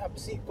 Maksudnya apa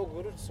sih, kok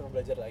guru disuruh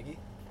belajar lagi?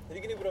 Jadi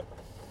gini bro,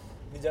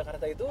 di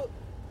Jakarta itu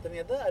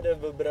ternyata ada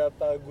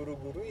beberapa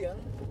guru-guru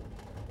yang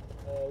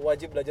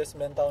wajib belajar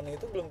 9 tahun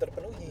itu belum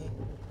terpenuhi.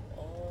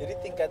 Jadi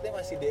tingkatnya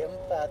masih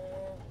D4.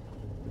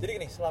 Jadi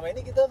gini, selama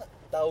ini kita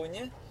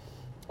taunya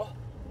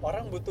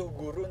orang butuh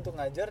guru untuk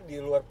ngajar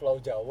di luar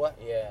Pulau Jawa,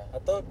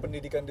 atau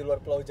pendidikan di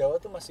luar Pulau Jawa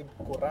tuh masih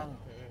kurang.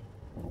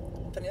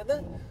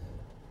 Ternyata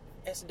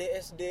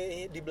SD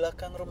di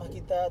belakang rumah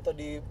kita atau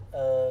di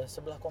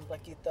sebelah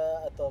komplek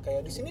kita atau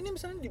kayak di sini nih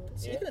misalnya di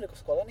sini kan ada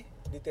sekolah nih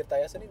di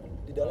Tirtayasa nih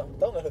di dalam,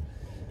 tahu nggak?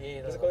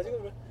 Iya. Ada sekolah juga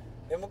bro.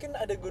 Ya mungkin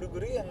ada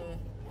guru-guru yang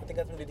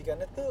tingkat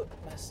pendidikannya tuh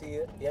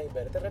masih ya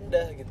ibaratnya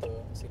rendah gitu,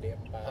 masih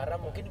D4. Karena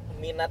mungkin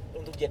minat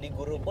untuk jadi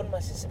guru pun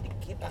masih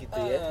sedikit gitu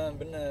ya.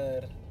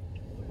 Bener.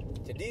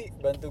 Jadi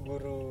Bantu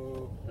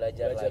Guru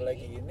Belajar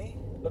lagi ini,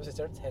 lo bisa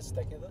search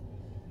hashtagnya tuh.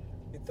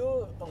 Itu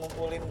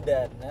mengumpulin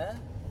dana,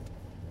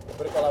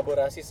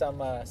 berkolaborasi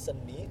sama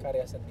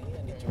karya seni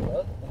yang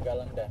dijual,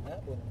 menggalang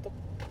dana untuk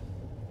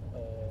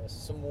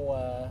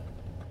semua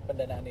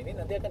pendanaan ini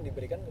nanti akan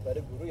diberikan kepada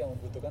guru yang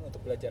membutuhkan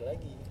untuk belajar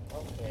lagi.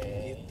 Oke.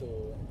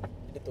 Gitu.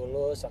 Jadi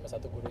Tulus sama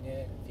satu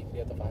gurunya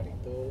Fikri atau Fahri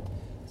itu,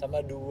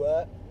 sama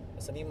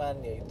 2 seniman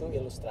yaitu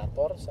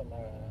ilustrator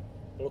sama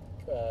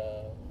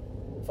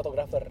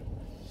fotografer.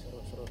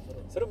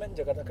 Seru men,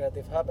 Jakarta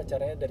Creative Hub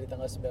acaranya dari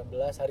tanggal 19,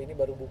 hari ini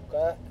baru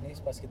buka. Ini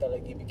pas kita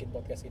lagi bikin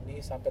podcast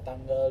ini sampai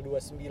tanggal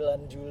 29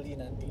 Juli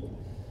nanti.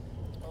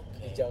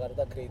 Di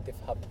Jakarta Creative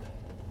Hub.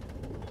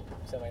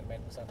 Bisa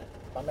main-main ke sana.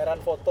 Pameran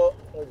foto,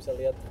 lo bisa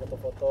lihat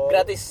foto-foto.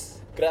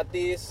 Gratis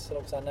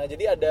lo ke sana.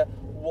 Jadi ada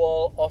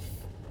wall of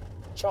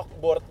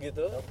chalkboard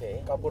gitu.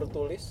 Kapur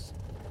tulis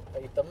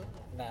hitam.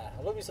 Nah,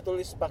 lo bisa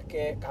tulis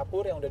pakai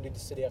kapur yang udah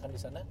disediakan di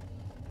sana.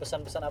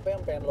 Pesan-pesan apa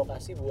yang pengen lo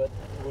kasih buat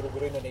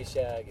guru-guru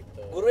Indonesia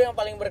gitu. Guru yang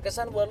paling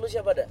berkesan buat lu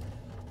siapa dah?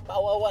 Pak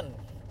Wawan.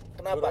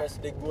 Kenapa? Guru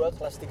SD gua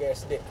kelas 3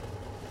 SD.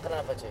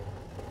 Kenapa cuy?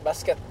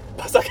 Basket.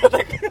 Bahasa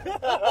ketek.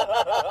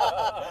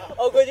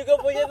 Oh, gue juga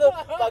punya tuh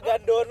Pak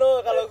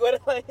Gandono kalau gue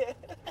namanya.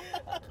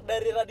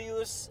 Dari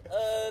radius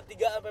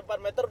 3-4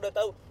 meter udah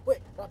tahu. Weh,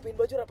 rapiin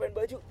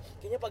baju.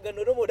 Kayaknya Pak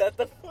Gandono mau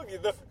datang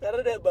gitu. Karena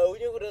ada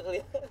baunya udah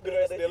kelihatan. Guru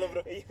SD lo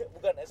bro? Iya,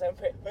 bukan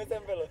SMP.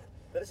 SMP lo?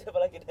 Terus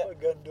siapa lagi dah? Pak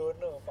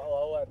Gandono, Pak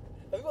Wawan.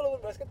 Tapi kalau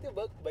main basket dia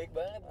baik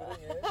banget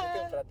gurunya. Itu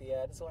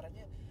perhatian,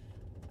 suaranya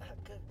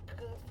ke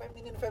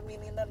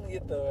femininan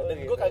gitu. Dan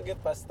gue kaget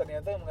pas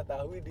ternyata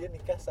mengetahui dia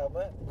nikah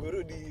sama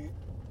guru di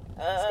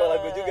sekolah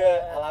gue juga,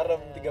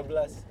 Alarm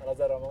 13,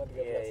 Al-Azhar Ramangun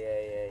 13.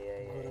 Iya.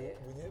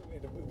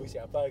 Guru ibu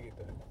siapa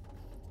gitu.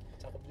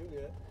 Cakep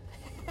juga.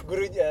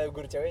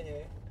 Guru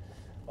ceweknya.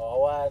 Pak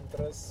Wawan,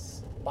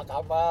 terus Pak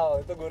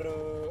Kamal itu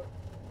guru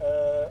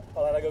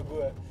olahraga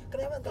gue.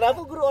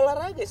 Kenapa guru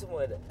olahraga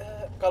semua ada?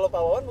 Kalau Pak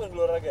Wawan bukan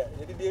guru olahraga,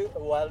 jadi dia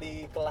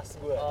wali kelas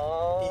gue.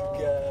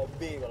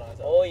 3B kalau nggak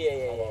salah. Oh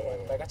iya.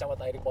 Pakai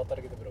kacamata Harry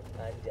Potter gitu bro.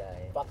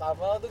 Anjay. Pak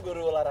Kamal tuh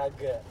guru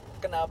olahraga.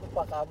 kenapa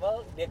Pak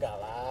Kamal dia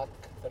galak,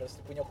 terus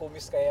punya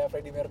kumis kayak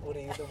Freddie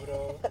Mercury gitu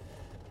bro.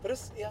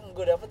 Terus yang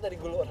gue dapat dari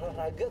guru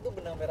olahraga tuh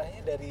benang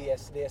merahnya dari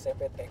SD,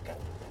 SMP, TK.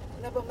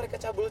 Kenapa mereka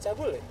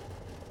cabul-cabul ya?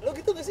 Lo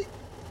gitu gak sih?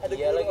 Ada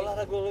Iya guru lagi.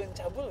 olahraga lo yang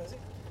cabul gak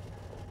sih?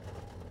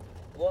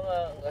 Gue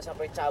nggak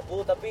sampai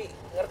cabul tapi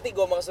ngerti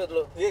gue maksud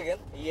lo. Iya kan?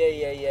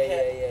 Iya.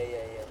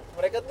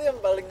 Mereka tuh yang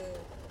paling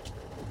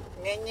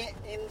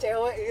ngenyein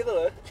cewek gitu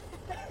loh.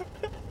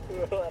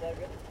 Guru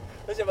olahraga.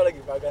 Terus siapa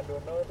lagi? Pak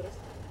Gandono terus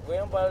Gue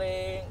yang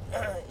paling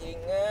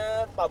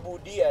inget Pak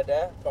Budi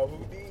ada. Pak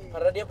Budi.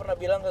 Karena dia pernah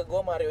bilang ke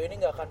gue, Mario ini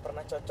nggak akan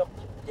pernah cocok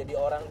jadi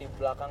orang di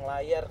belakang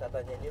layar,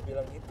 katanya dia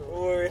bilang gitu.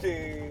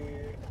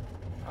 Wih.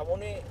 Kamu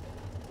nih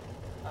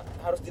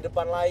harus di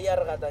depan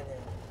layar katanya.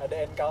 Ada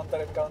encounter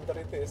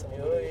itu ya sama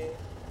Budi. Yoi.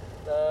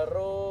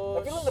 Terus.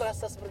 Tapi lo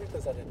ngerasa seperti itu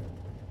saat itu?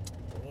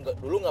 Enggak,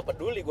 dulu nggak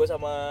peduli gue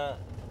sama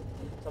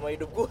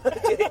hidup gue.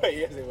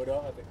 Iya sih, bodo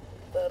amat ya.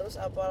 Terus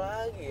apa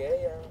lagi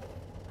ya yang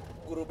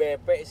guru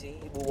BP sih,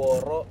 Ibu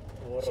Woro.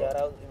 Shout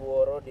out Ibu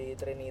Woro di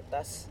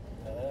Trinitas.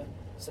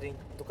 Sering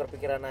tukar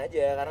pikiran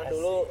aja karena Asik.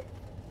 dulu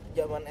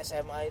zaman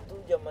SMA itu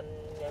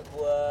zamannya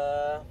gua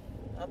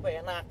apa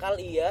ya,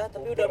 nakal iya,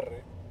 tapi Puber,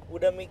 ya.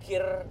 udah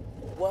mikir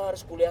gua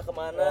harus kuliah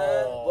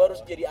kemana, gua harus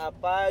jadi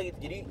apa gitu.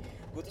 Jadi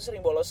gua tuh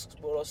sering bolos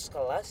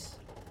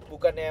kelas,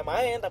 bukannya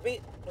main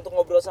tapi untuk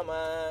ngobrol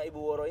sama Ibu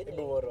Woro ini.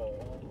 Ibu Woro.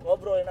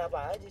 Ngobrolin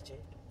apa aja cuy.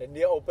 Dan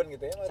dia open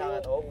gitu ya, Mario?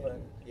 Sangat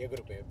open. Iya,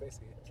 guru BP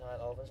sih.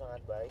 Sangat open, sangat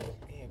baik.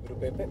 Iya, guru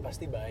BP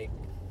pasti baik.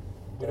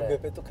 Guru Keren.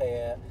 BP tuh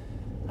kayak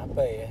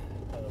apa ya?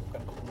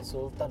 Bukan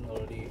konsultan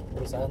kalau di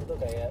perusahaan tuh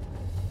kayak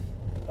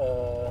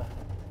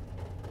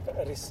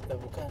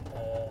bukan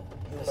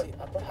apa sih?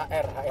 Apa?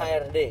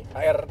 HRD.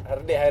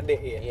 HRD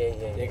iya.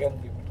 Iya. Ya kan,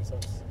 human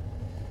resource.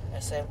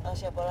 SMA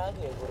siapa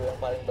lagi ya guru yang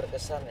paling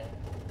berkesan ya?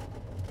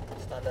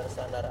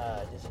 Standar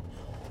aja sih.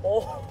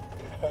 Oh,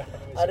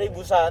 ada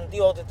Ibu Santi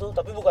waktu itu,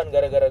 tapi bukan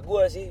gara-gara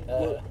gua sih.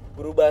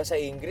 Guru bahasa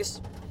Inggris.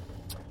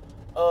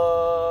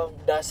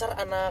 Dasar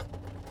anak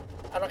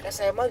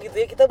SMA gitu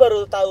ya, kita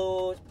baru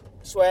tahu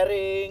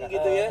swearing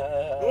gitu ya.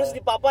 Nulis di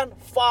papan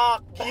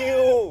fuck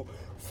you,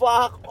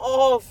 fuck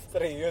off.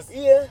 Serius?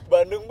 Iya.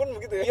 Bandung pun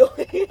begitu ya? Yo.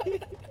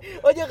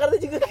 Oh, Jakarta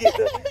juga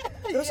gitu.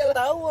 Terus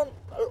ketahuan,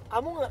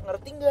 kamu nggak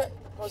ngerti nggak?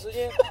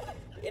 Maksudnya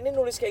ini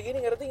nulis kayak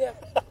gini, ngerti nggak?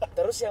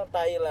 Terus yang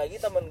tai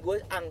lagi teman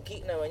gue,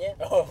 Angki namanya.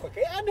 Oh,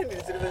 kayak ada nih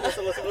ceritanya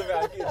sebelum-sebelumnya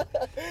Angki.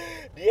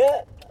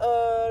 Dia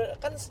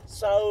kan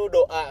selalu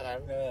doa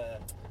kan. Nah,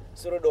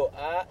 Suruh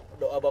doa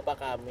Bapa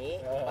kami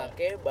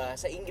pakai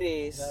bahasa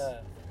Inggris.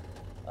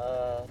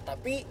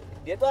 Tapi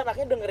dia tuh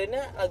anaknya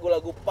dengerinnya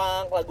lagu-lagu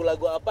punk,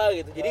 lagu-lagu apa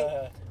gitu. Jadi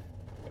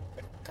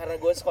karena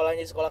gue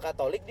sekolahnya di sekolah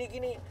Katolik, dia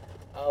gini,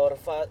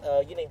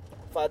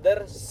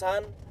 Father,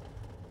 Son,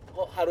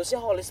 harusnya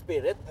Holy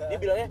Spirit, dia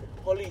bilangnya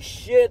Holy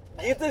shit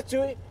gitu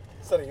cuy.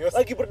 serius?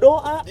 Lagi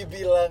berdoa,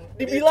 dibilangin.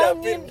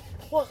 dibilangin.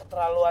 Wah,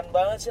 keterlaluan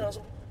banget sih,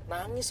 langsung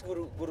nangis.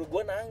 Guru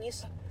gue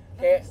nangis.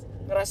 Kayak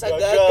ngerasa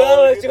gagal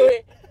gitu. cuy.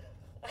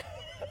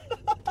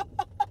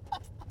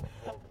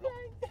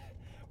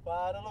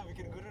 Parah lo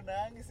bikin guru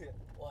nangis ya?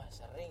 Wah,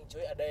 sering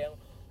cuy. Ada yang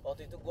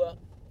waktu itu gue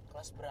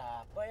kelas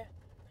berapa ya?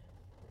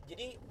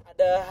 Jadi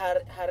ada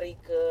hari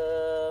ke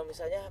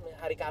misalnya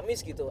hari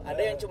Kamis gitu.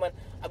 Ada yang cuman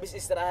habis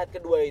istirahat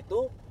kedua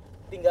itu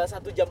tinggal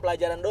 1 jam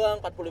pelajaran doang,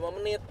 45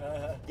 menit.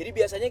 Jadi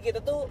biasanya kita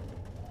tuh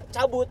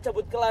cabut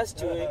kelas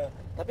cuy.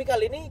 Tapi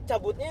kali ini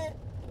cabutnya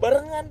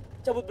barengan,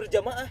 cabut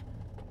berjamaah.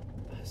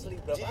 Asli,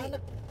 berapa Jadi,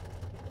 anak?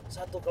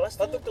 Satu kelas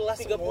Satu tuh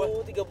kelas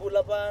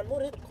 38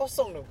 murid.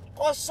 Kosong dong?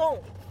 Kosong.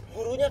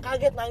 Gurunya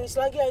kaget, nangis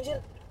lagi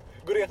anjir.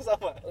 Guru yang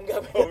sama?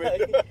 Enggak Oh, beda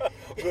lagi.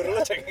 Guru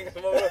lo cengeng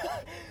sama bro.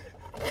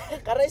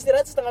 Karena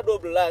istirahat setengah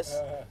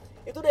 12.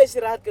 Itu udah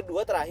istirahat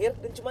kedua terakhir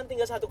dan cuma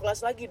tinggal 1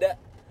 kelas lagi, dak.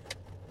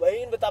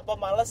 Bayangin betapa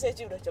malasnya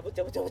cuy, udah cabut.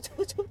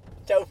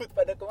 Cabut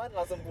pada kemana?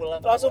 Langsung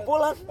pulang? Langsung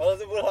pulang.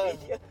 Langsung pulang?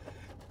 Iya.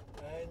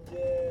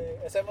 Anjay,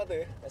 SMA tuh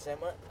ya?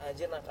 SMA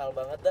anjir nakal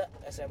banget dah,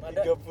 SMA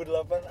dah.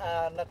 38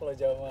 anak lo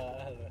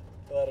jamaah lo.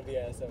 Luar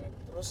biasa men.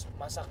 Terus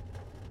masak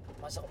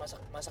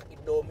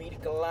Indomie di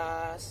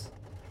kelas.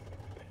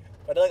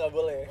 Padahal nggak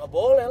boleh ya? Nggak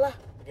boleh lah.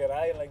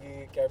 Kirain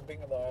lagi camping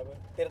atau apa?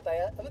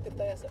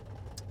 Tirtayasa?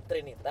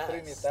 Trinitas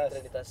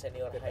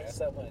Senior High.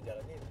 Tirtayasa mah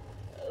jalan ini.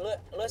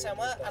 Lu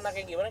SMA anak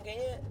yang gimana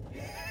kayaknya?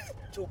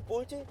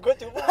 Cupu cuy. Gue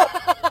cuma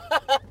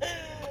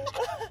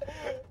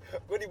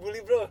gue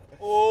dibully bro.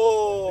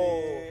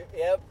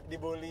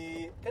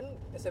 Dibully. Kan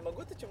SMA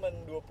gue tuh cuma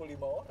 25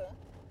 orang.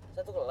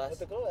 Satu kelas.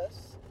 Satu kelas.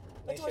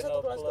 Oh, cuma satu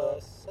kelas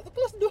doang? Satu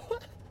kelas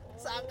doang.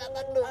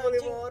 Seangkatan 25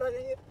 anjing. orang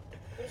aja.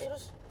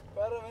 Terus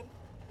Parah men.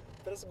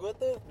 Terus gue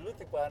tuh dulu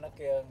tipe anak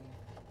yang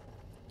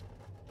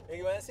ya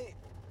gimana sih,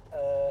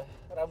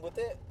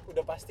 rambutnya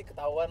udah pasti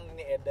ketahuan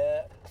ini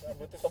Eda,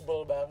 rambutnya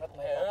tebel banget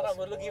naik ya, atas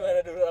rambut lu semua. gimana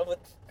dulu rambut?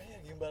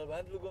 Gimbal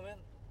banget dulu gue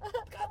men,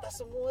 ke atas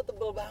semua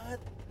tebel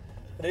banget,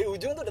 dari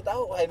ujung tuh udah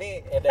tahu wah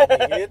ini Eda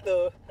kayak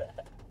gitu.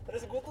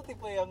 Terus gue tuh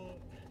tipe yang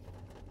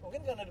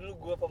mungkin karena dulu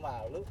gue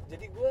pemalu,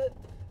 jadi gue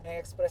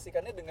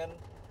mengekspresikannya dengan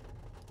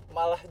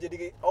malah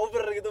jadi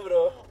over gitu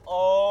bro.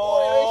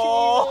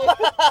 Oh.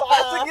 So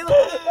asik gitu.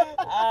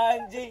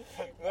 Anjing,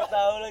 gue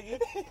tahu lagi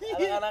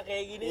anak-anak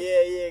kayak gini.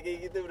 Iya kayak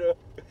gitu bro,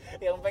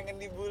 yang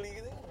pengen dibully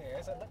gitu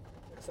ya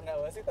seneng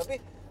banget sih, tapi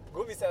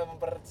gue bisa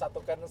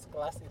mempersatukan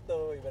sekelas itu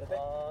ibaratnya.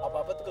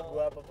 Apa-apa tuh ke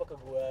gue, apa-apa ke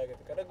gue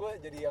gitu, karena gue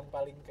jadi yang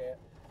paling kayak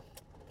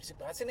berisik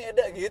banget sih nih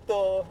Eda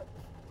gitu.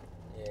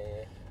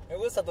 Iya. Ya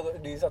gue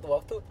di satu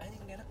waktu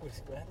anjing enak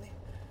berisik banget nih,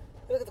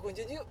 kita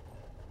kunci aja yuk,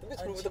 tapi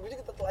sebelum kita kunci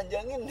kita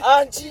telanjangin.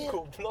 Anjing.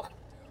 Goblok.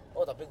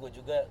 Oh tapi gue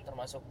juga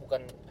termasuk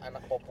bukan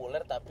anak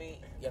populer tapi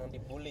yang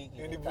dibully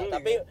gitu. Yang dibully,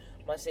 tapi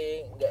kan?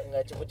 masih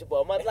nggak cupu-cupu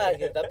amat lah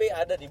gitu. Tapi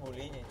ada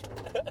dibulinya cuy.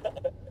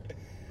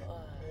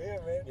 Iya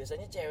men.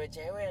 Biasanya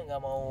cewek-cewek yang nggak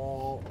mau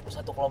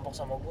satu kelompok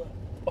sama gue.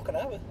 Oh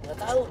kenapa? Nggak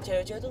tahu,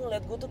 cewek-cewek tuh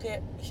ngeliat gue tuh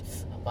kayak ih,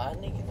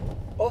 apaan nih gitu.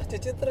 Oh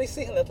Cici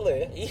terisih ngeliat lo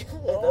ya? Iya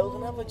nggak tahu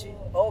kenapa cuy.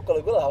 Oh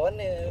kalau gue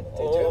lawannya,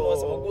 cewek mau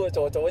sama gue,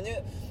 cowok-cowoknya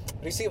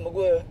risih sama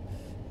gue.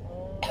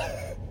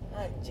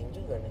 Anjing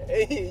juga nih.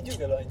 Iya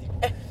juga lo anjing.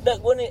 Dah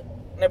gue nih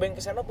nebeng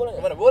ke sana boleh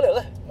nggak? Kemana? Boleh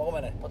lah, mau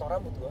kemana? Potong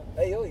rambut gue.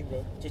 Ayo bro.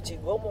 Cici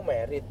gue mau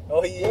merit.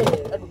 Oh iya.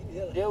 Aduh,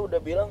 dia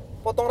udah bilang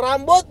potong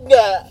rambut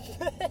nggak?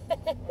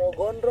 Mau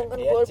gondrong kan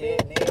Iya gue. Ci,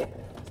 nih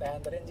saya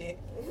anterin Ci.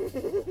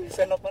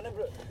 Senop mana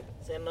bro?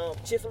 Senop.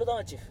 Chief lu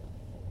tau gak Chief?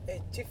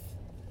 Chief.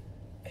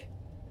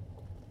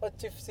 Oh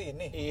Chief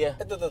sini. Iya.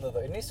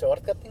 Tuh. Ini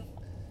shortcut nih.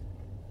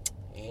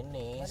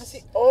 Ini. Mana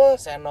sih? Oh,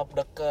 Senop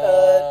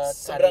deket.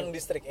 seberang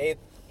District 8.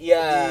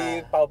 Iya.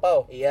 Di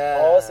Pau.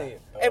 Iya. Oh sih.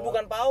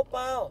 Bukan Pau.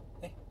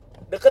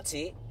 Deket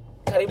sih.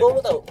 Karibo lu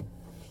tahu?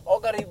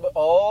 Oh Karibo.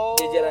 Oh.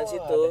 Di jalan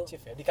situ. Ada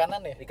Chief ya. Di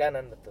kanan ya? Di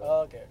kanan betul.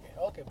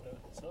 Oke bro.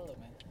 Selalu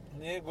men.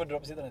 Ini gue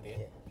drop situ nanti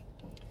ya.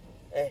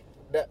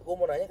 Gue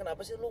mau nanya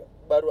kenapa sih lu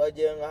baru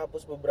aja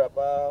ngehapus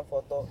beberapa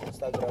foto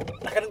Instagram?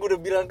 Kan gue udah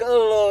bilang ke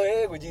lo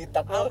ya, gue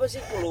jitak lo. Apa sih?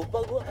 Gue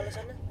lupa gue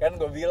alasannya. Kan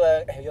gue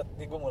bilang, Yot,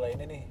 nih gue mulai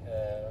ini nih,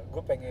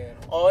 gue pengen.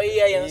 Oh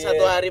iya, yang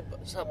satu hari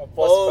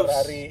post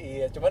per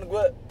hari, iya. Cuman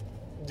gue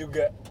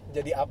juga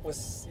jadi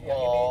hapus yang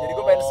ini, jadi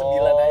gue pengen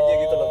 9 aja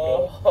gitu loh bro.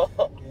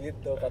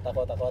 Gitu,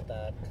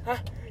 kotak-kotak. Hah?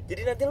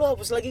 Jadi nanti lu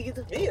hapus lagi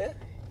gitu? Iya.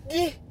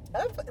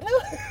 Apa?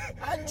 Kenapa?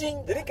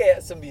 Anjing. Jadi kayak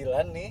 9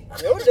 nih.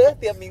 Ya udah,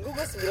 tiap minggu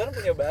gue 9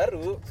 punya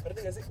baru. Ngerti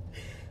gak sih?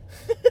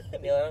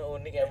 Ini orang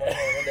unik emang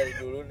dari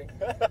dulu nih.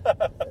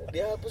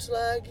 Dia hapus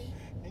lagi.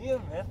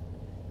 Iya men.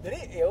 Jadi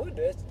ya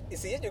udah,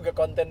 isinya juga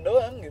konten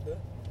doang gitu.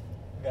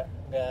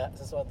 Nggak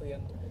sesuatu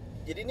yang.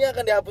 Jadi ini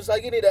akan dihapus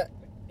lagi nih, Dak?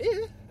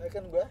 Iya,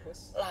 akan gue hapus.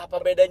 Lah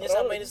apa bedanya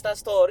sama Insta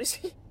Story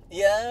sih?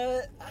 Ya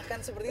akan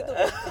seperti itu.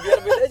 Biar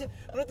beda aja.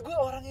 Menurut gue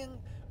orang yang,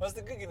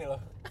 maksud gue gini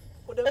loh,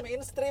 udah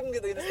mainstream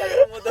gitu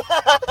Instagram tuh.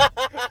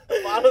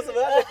 Males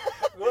banget.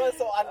 Gue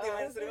so anti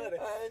mainstream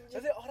banget.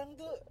 Jadi orang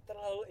tuh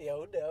terlalu, ya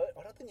udah,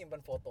 orang tuh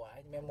nyimpan foto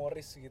aja,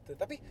 memoris gitu.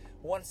 Tapi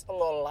once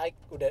lo like,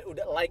 udah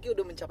like-nya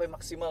udah mencapai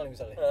maksimal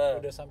misalnya.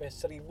 Udah sampai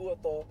 1.000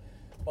 atau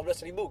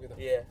 15.000 gitu.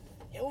 Iya.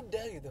 Ya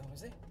udah gitu.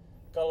 Maksudnya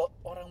kalau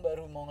orang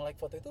baru mau nge-like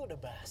foto itu udah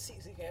basi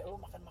sih, kayak lo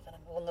makan makanan,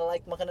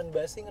 nge-like makanan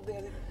basi, ngerti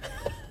gak sih?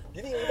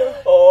 Jadi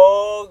udah.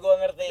 Oh, gua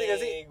ngerti. Ngerti gak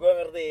sih? Gua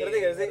ngerti. Ngerti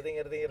gak sih?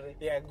 Ngerti.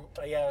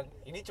 Ya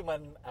ini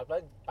cuman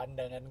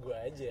pandangan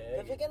gua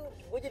aja. Tapi kan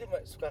gua jadi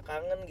suka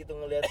kangen gitu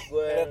ngelihat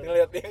gua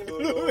ngeliat yang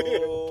dulu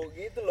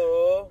gitu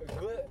loh.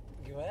 Gua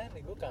gimana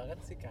nih? Gua kangen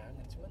sih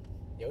kangen, cuman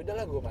ya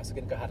udahlah gua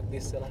masukin ke hard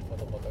disk lah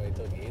foto-foto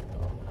itu gitu.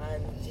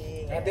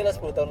 Anjing. Nanti lah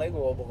 10 tahun lagi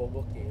gua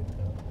obok-obok gitu.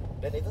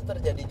 Dan itu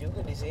terjadi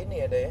juga di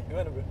sini ada ya.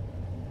 Gimana, Bro?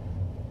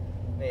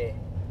 Nih.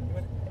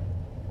 Gimana?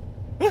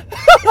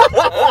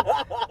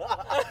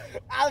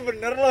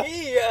 Bener loh.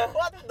 Iya.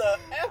 What the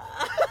F?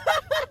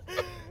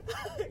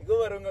 Gue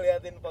baru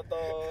ngeliatin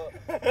foto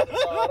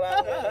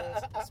seseorang yang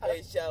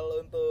spesial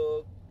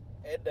untuk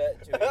Eda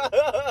cuy.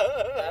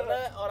 Karena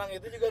orang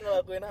itu juga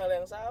ngelakuin hal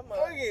yang sama.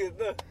 Oh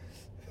gitu.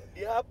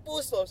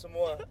 Dihapus loh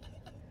semua.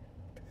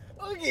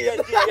 Oh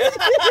gitu.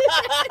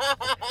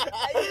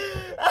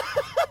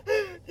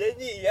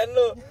 Janjian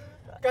lo.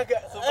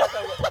 Kagak,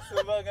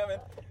 sumpah kagak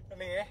men.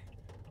 Nih ya,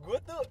 gue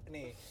tuh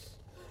nih,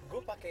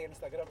 gue pakai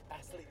Instagram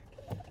asli.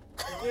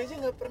 Gue aja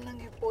nggak pernah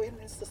ngepoin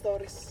Insta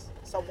Stories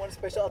someone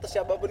special atau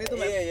siapapun itu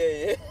men.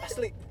 Iya.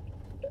 Asli.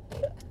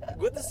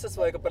 Gue tuh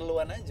sesuai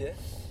keperluan aja.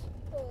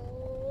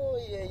 Oh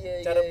iya.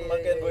 Cara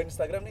pemakaian gue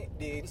Instagram nih,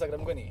 di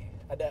Instagram gue nih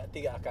ada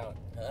 3 account.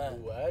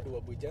 Dua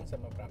bujang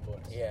sama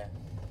Prambors. Iya.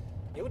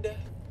 Ya udah,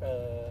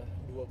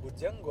 2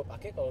 bujang gue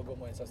pakai kalau gue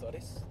mau Insta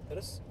Stories.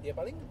 Terus ya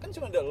paling kan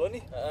cuma ada lo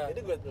nih. Jadi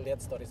gue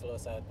lihat stories lo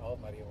saat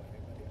Mario.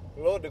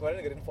 Lo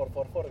dengerin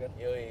 444 kan?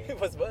 Yoi.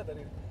 Pas banget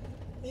tadi.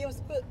 Iya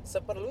maksud gue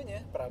seperlunya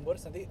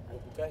Prambors, nanti gue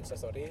buka Insta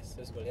Stories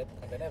terus gue lihat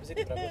kontennya apa sih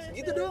di Prambors.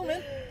 Gitu doang men.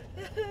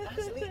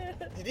 Asli.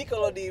 Jadi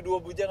kalau di 2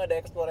 bujang ada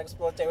explore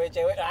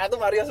cewek-cewek, itu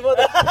Mario semua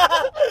tuh.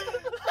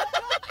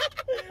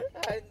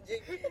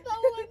 Anjing.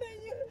 Ketahuan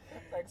aja.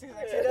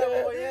 Seksi dah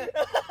pokoknya.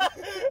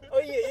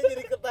 Oh iya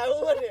jadi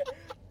ketahuan ya.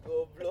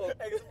 Goblok.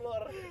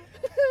 Explore.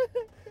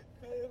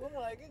 Gue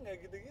lagi nggak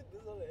gitu-gitu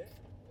soalnya.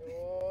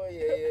 Oh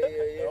iya.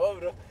 Oh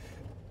bro.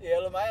 Ya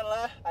lumayan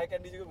lah, eye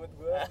candy juga buat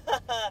gue.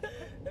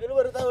 Tapi lu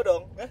baru tahu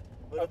dong? Hah?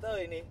 Baru tahu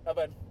ini.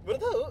 Apaan? Baru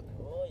tahu.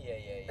 Oh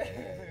iya.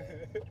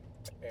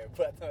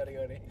 Hebat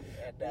Mario nih.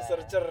 Ada.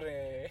 Researcher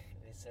nih.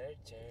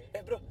 Researcher.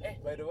 Bro,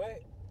 by the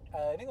way,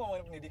 ini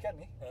ngomongin pendidikan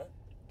nih. Hah?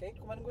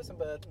 Kayak kemarin gue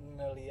sempat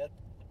ngeliat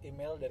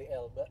email dari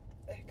Elba.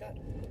 Kak,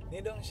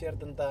 ini dong share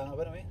tentang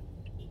apa namanya?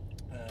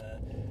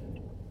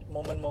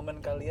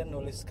 Momen-momen kalian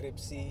nulis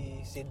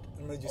skripsi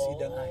menuju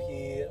sidang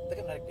akhir. Itu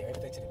kan menarik deh,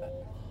 kita cerita.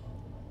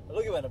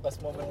 Lo gimana pas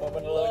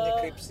momen-momen lo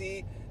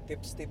nyekripsi,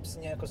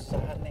 tips-tipsnya,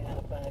 kesusahannya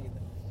apa gitu?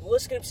 Gue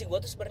skripsi gue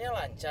tuh sebenarnya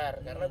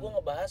lancar karena gue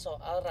ngebahas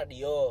soal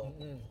radio.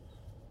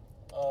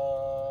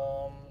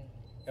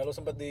 Ya lo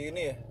sempet di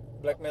ini ya,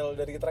 blackmail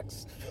dari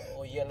Trax.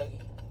 Oh iya lagi,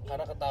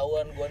 karena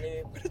ketahuan gue nih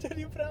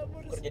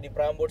kerja di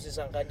Prambors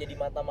disangka jadi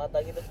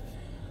mata-mata gitu.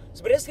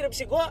 Sebenarnya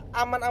skripsi gue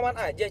aman-aman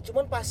aja,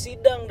 cuman pas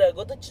sidang dah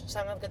gue tuh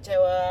sangat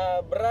kecewa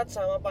berat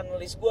sama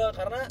panelis gue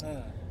karena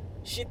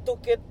she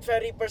took it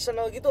very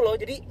personal gitu loh.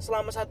 Jadi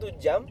selama 1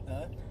 jam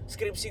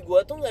skripsi gue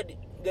tuh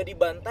nggak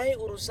dibantai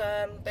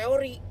urusan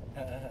teori.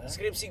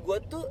 Skripsi gue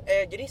tuh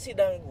jadi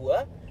sidang gue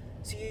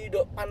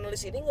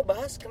panelis ini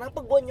ngebahas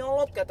kenapa gue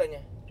nyolot katanya.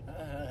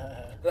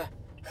 Lah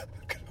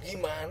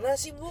gimana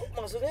sih bu,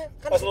 maksudnya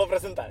kan pas lo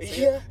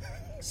presentasi? Iya,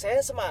 saya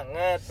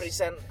semangat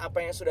present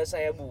apa yang sudah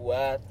saya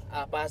buat,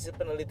 apa hasil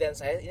penelitian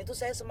saya, ini tuh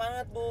saya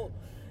semangat bu.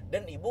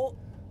 Dan ibu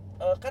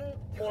kan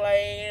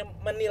mulai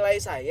menilai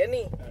saya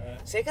nih.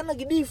 Saya kan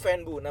lagi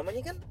defend bu,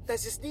 namanya kan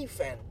tesis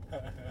defend.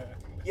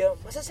 Ya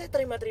masa saya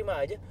terima-terima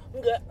aja?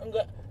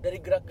 Enggak, dari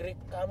gerak-gerik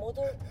kamu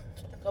tuh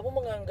kamu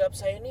menganggap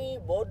saya ini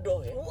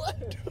bodoh ya.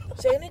 Waduh.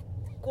 Saya ini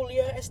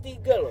kuliah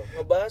S3 loh,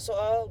 ngebahas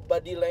soal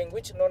body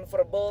language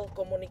non-verbal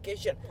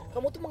communication.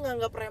 Kamu tuh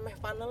menganggap remeh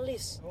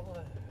panelis.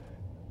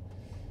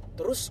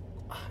 Terus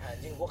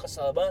anjing gue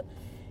kesel banget.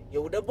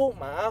 Ya udah bu,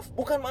 maaf.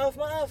 Bukan maaf.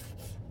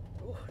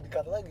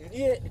 Dikat lagi.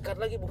 Iya,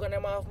 dikat lagi, bukannya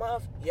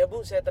maaf. Ya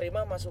bu, saya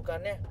terima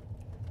masukannya.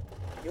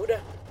 Ya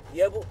udah,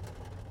 iya bu.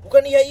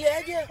 Bukan iya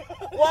aja.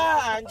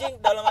 Wah anjing,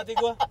 dalam hati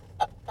gue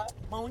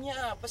maunya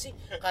apa sih?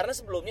 Karena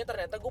sebelumnya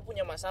ternyata gue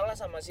punya masalah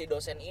sama si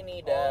dosen ini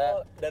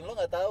dan lo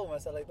nggak tahu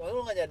masalah itu,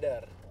 lo nggak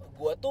nyadar.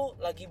 Gue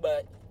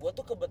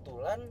tuh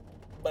kebetulan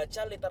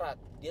baca literat.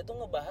 Dia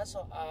tuh ngebahas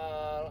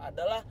soal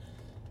adalah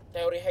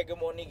teori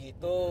hegemoni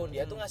gitu.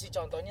 Dia tuh ngasih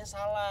contohnya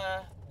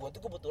salah. Gue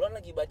tuh kebetulan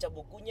lagi baca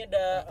bukunya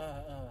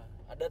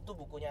ada tuh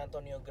bukunya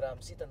Antonio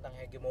Gramsci tentang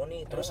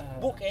hegemoni. Terus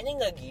bu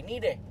kayaknya nggak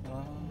gini deh.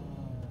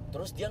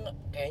 Terus dia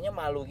kayaknya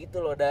malu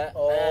gitu loh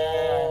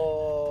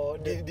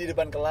di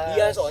depan kelas.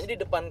 Iya, soalnya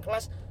di depan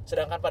kelas.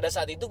 Sedangkan pada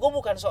saat itu gue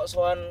bukan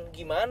sok-sokan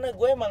gimana,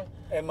 gue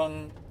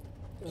emang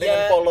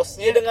dengan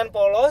polosnya. Iya, dengan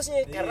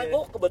polosnya. Iya. Karena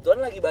gue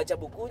kebetulan lagi baca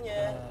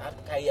bukunya.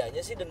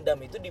 Kayaknya sih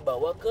dendam itu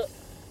dibawa ke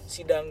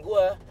sidang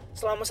gue.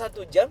 Selama 1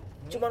 jam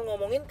cuman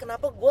ngomongin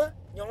kenapa gue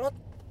nyolot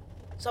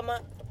sama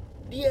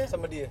dia.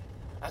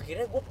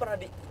 Akhirnya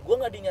gue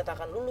nggak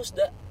dinyatakan lulus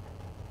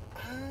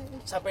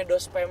sampai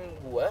dosen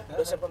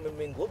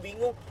pembimbing gue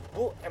bingung,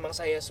 bu emang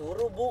saya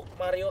suruh bu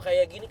Mario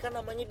kayak gini kan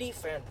namanya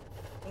defend.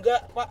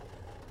 Enggak pak,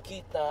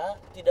 kita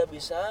tidak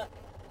bisa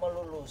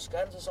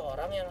meluluskan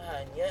seseorang yang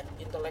hanya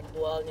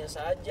intelektualnya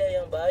saja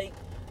yang baik,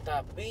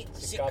 tapi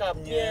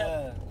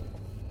sikapnya.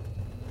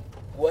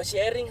 Gue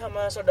sharing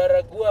sama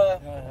saudara gue,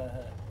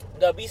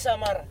 nggak bisa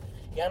Mar,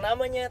 yang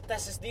namanya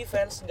tesis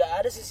defense nggak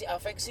ada sisi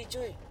afeksi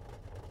cuy.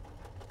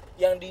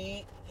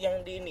 Yang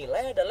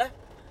dinilai adalah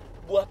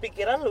buah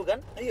pikiran lu kan?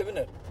 Iya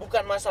benar.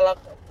 Bukan masalah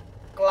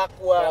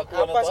kelakuan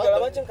apa segala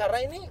macam, karena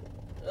ini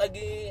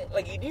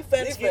lagi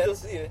defense gitu.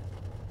 Iya.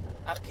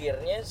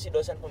 Akhirnya si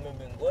dosen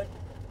pembimbing gue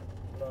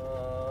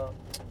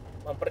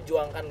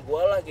memperjuangkan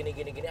gue lah gini.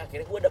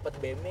 Akhirnya gue dapat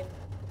B-min.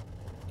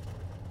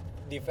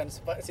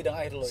 Defense sidang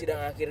akhir lo.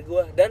 Sidang akhir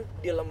gue, dan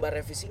di lembar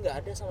revisi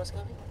nggak ada sama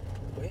sekali.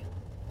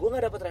 Gue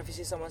nggak dapat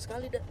revisi sama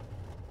sekali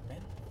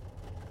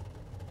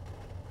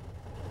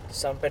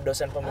sampai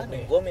dosen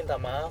pembimbing gue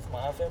minta maaf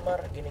ya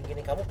Mar, gini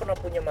kamu pernah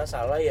punya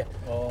masalah ya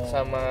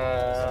sama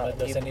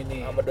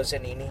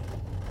dosen ini.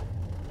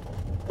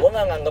 Gue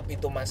nggak nganggep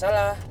itu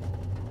masalah,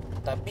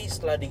 tapi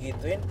setelah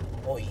digituin,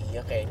 oh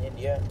iya kayaknya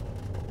dia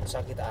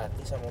sakit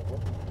hati sama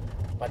gue.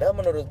 Padahal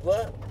menurut gue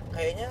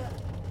kayaknya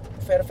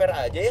fair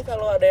aja ya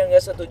kalau ada yang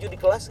nggak setuju di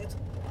kelas gitu.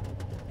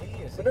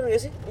 Iya sih. Bener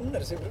gak sih?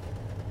 Bener sih bro.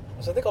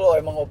 Maksudnya kalau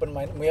emang open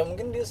mind, ya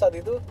mungkin dia saat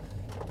itu,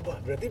 wah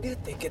berarti dia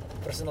take it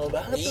personal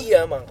banget tuh.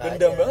 Iya makanya.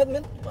 Dendam banget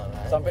men.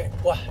 Makanya. Sampai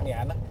wah nih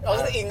anak,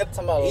 maksudnya inget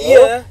sama lo.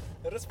 Iya.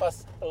 Terus pas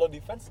lo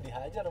defense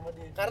dihajar sama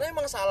dia. Karena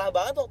emang salah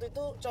banget waktu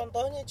itu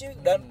contohnya cuy.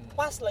 Dan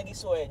pas lagi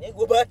suenya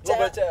gue baca. Lo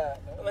baca.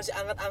 Masih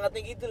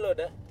anget-angetnya gitu loh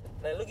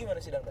Nah lu gimana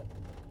sidang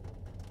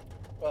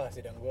Wah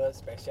sidang gue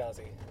spesial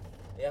sih.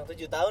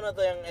 Yang 7 tahun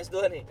atau yang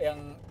S2 nih?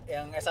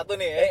 Yang S1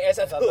 nih ya.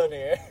 S1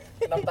 nih ya.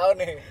 6 tahun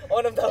nih.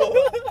 Oh 6 tahun.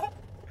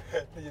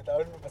 7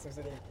 tahun pas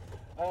wisuda.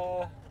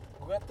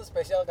 Gue tuh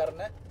spesial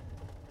karena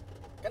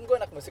kan gue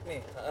anak musik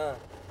nih.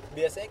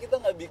 Biasanya kita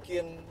nggak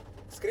bikin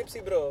skripsi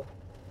bro.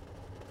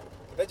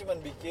 Kita cuma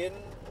bikin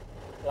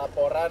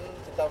laporan,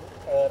 kita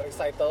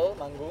recital,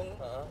 manggung,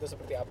 itu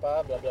seperti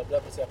apa, bla bla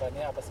bla,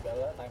 persiapannya apa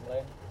segala,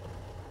 timeline,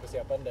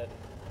 persiapan dan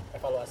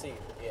evaluasi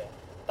gitu. Iya.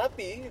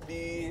 Tapi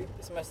di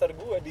semester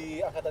gue, di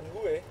angkatan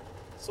gue,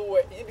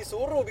 suweknya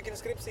disuruh bikin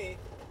skripsi.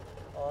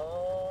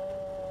 Oh.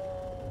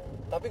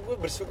 Tapi gue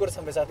bersyukur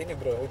sampai saat ini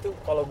bro, itu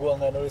kalau gue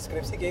nggak nulis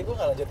skripsi kayak gue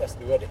nggak lanjut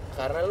S2 deh.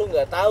 Karena lu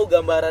nggak tahu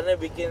gambarannya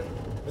bikin.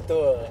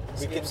 Betul,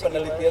 bikin Skripsi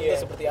penelitian gimana, tuh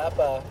iya. seperti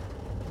apa.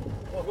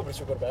 Wah gue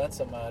bersyukur banget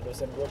sama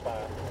dosen gue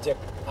Pak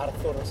Jack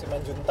Arthur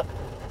Simanjuntak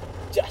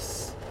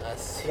Jas.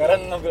 Asik.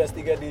 Sekarang ngambil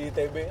S3 di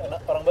ITB,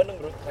 anak orang Bandung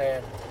bro,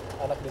 keren.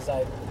 anak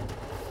desain.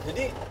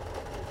 Jadi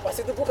pas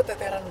itu gue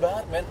keteteran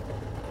banget men.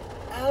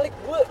 Alik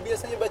gue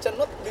biasanya baca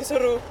note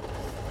disuruh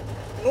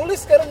nulis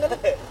sekarang kan.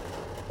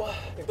 Wah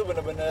itu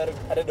bener-bener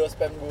ada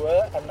dospem gue,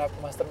 anak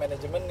master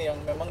management yang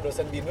memang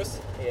dosen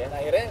binus. Iya.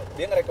 Nah, akhirnya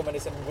dia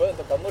ngerekomendasiin gue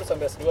untuk kamu harus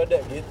sampai S2 ada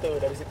gitu.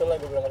 Dari situlah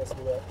gue berangkat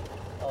S2.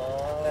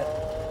 Oh. Nah,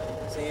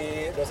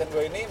 si dosen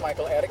gue ini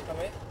Michael Eric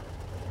namanya,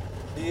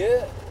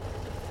 dia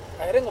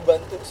akhirnya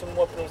ngebantu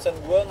semua penulisan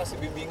gue, ngasih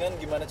bimbingan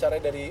gimana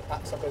caranya dari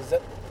A sampai Z.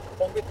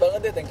 Komplit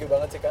banget deh, thank you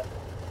banget sih kak.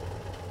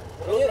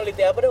 Lu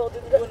neliti apa deh waktu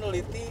itu? Gue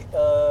neliti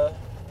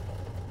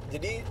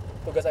jadi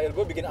tugas akhir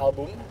gue bikin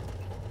album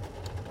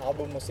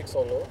musik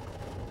solo.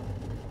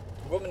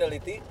 Gue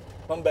meneliti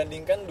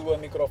membandingkan dua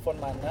mikrofon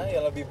mana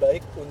yang lebih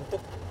baik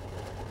untuk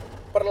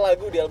per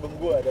lagu di album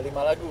gue. Ada 5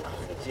 lagu.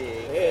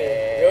 Anjing.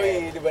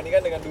 Yoi,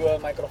 dibandingkan dengan dua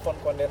mikrofon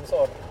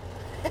kondensor.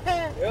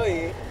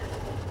 Yoi.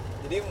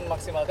 Jadi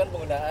memaksimalkan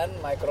penggunaan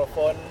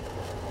mikrofon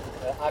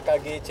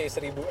AKG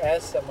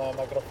C1000S sama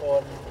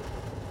mikrofon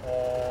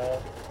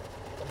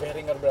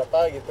Behringer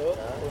berapa gitu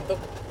untuk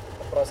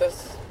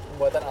proses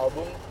pembuatan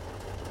album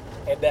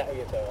Eda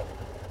gitu.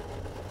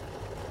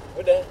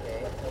 Udah,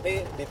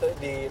 nanti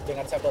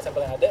dengan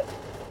sampel-sampel yang ada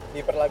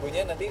di per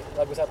lagunya nanti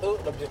lagu 1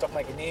 lebih cocok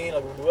mic ini,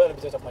 lagu 2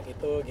 lebih cocok mic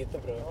itu gitu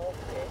bro.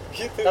 Oke.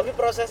 Gitu. Tapi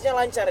prosesnya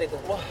lancar itu.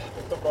 Wah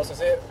itu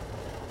prosesnya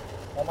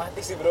mau mati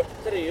sih bro.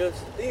 Serius.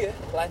 Iya,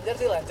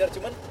 lancar,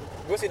 cuman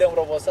gue sidang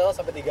proposal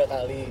sampai 3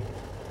 kali.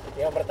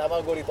 Yang pertama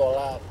gue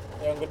ditolak,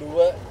 yang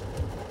kedua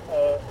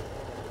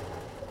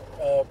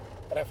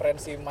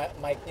referensi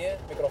mic-nya,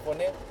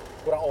 mikrofonnya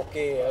kurang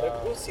oke.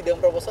 Gue sidang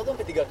proposal tuh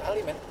sampai 3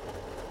 kali men.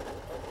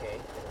 Oke.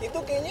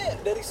 Itu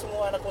kayaknya dari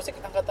semua anak musik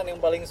angkatan yang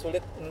paling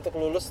sulit untuk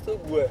lulus tuh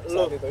gue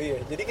saat itu. Iya,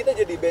 jadi kita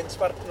jadi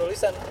benchmark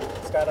penulisan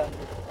sekarang.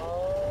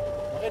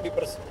 Oh. Makanya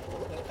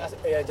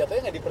ya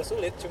jatuhnya nggak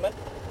dipersulit, cuman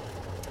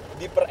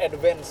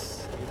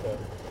diper-advance gitu.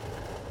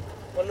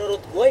 Menurut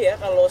gue ya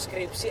kalau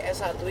skripsi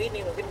S1 ini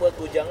mungkin buat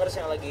bujangers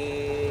yang lagi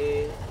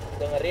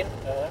dengerin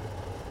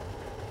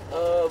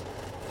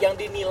yang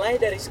dinilai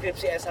dari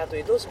skripsi S1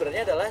 itu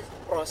sebenarnya adalah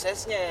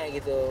prosesnya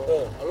gitu.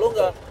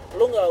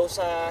 Lu nggak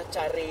usah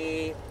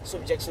cari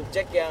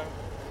subjek-subjek yang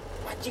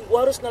anjing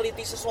gua harus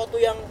neliti sesuatu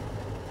yang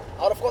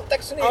out of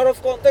context nih. Out of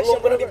context belum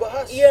yang pernah bener-bener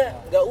dibahas. Iya,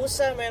 nggak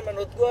usah men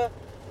menurut gua.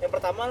 Yang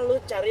pertama lu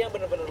cari yang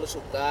bener-bener lu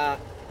suka.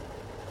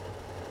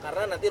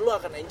 Karena nanti lu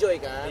akan enjoy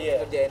kan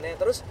kerjainnya.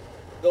 Terus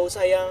gak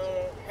usah yang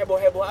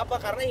heboh-heboh apa,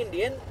 karena in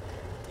the end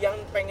yang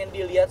pengen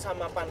dilihat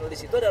sama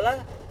panelis itu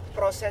adalah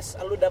proses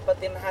lu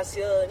dapetin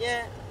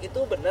hasilnya itu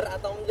bener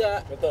atau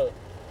enggak. Betul.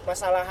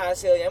 Masalah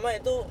hasilnya mah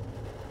itu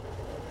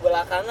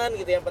belakangan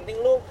gitu, yang penting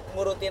lu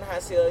ngurutin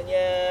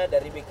hasilnya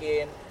dari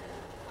bikin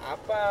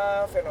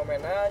apa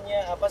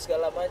fenomenalnya apa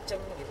segala macem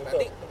gitu. Betul.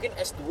 Nanti mungkin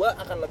S2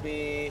 akan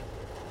lebih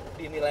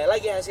dinilai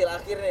lagi hasil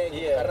akhirnya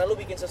gitu, karena lu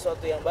bikin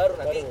sesuatu yang baru.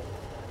 Nanti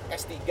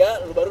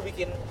S3 lu baru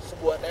bikin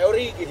sebuah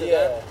teori gitu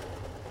kan.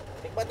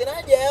 Nikmatin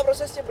aja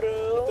prosesnya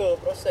bro. Betul,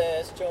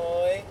 proses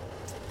coy.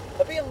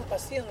 Tapi yang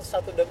pasti yang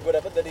satu gue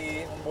dapat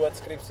dari membuat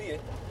skripsi ya,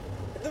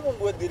 itu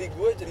membuat diri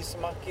gue jadi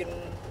semakin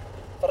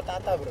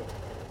tertata bro.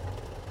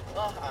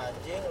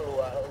 Anjing lu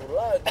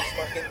lagi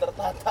semakin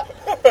tertata.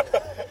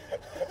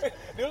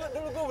 dulu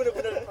gue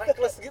bener-bener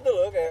reckless gitu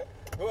loh, kayak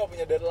gue gak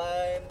punya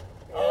deadline.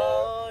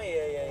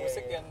 Iya.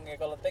 Musik yang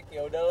kalau take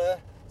ya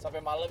udahlah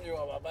sampai malam juga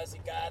gak apa-apa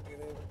sikat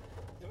gitu.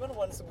 Cuman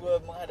once gue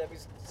menghadapi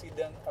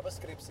sidang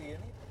skripsi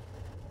ini,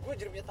 gue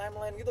jadi punya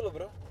timeline gitu loh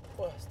bro.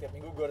 Wah setiap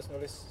minggu gue harus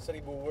nulis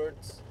 1000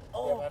 words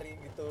tiap hari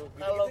gitu.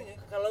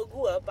 Kalau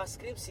gue pas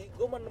skripsi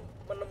gue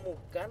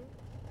menemukan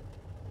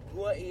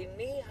gue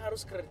ini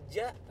harus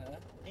kerja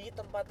di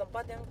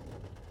tempat-tempat yang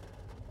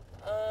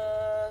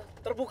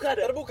terbuka.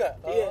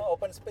 Iya.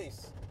 Open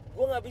space.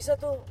 Gue nggak bisa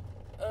tuh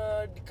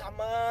di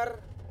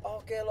kamar.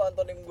 Oke, lo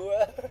antonim gue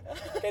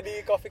kayak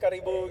di Coffee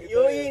Karibo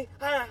gitu. Yoi,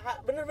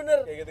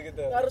 bener-bener. Kayak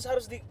gitu-gitu.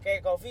 Harus di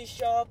kayak coffee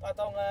shop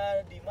atau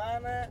nggak di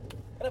mana.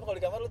 Kenapa kalau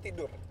di kamar lo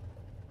tidur?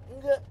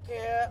 Enggak,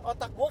 kayak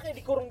otak gue kayak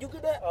dikurung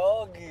juga dah.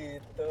 Oh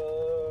gitu.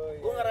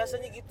 Gue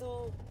ngerasanya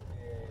gitu.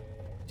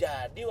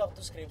 Jadi waktu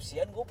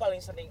skripsian gue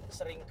paling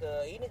sering ke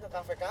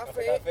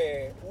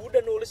kafe-kafe. Udah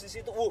nulis di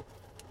situ.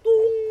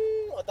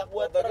 Tung, otak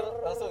gue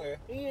langsung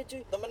ya. Iya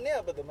cuy.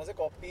 Temennya apa tuh? Maksudnya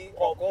kopi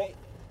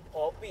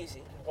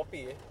sih.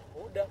 Kopi ya.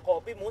 Udah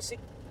kopi musik.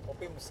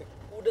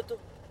 Udah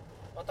tuh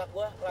otak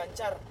gue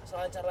lancar,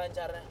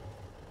 selancar-lancarnya.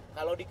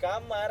 Kalau di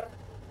kamar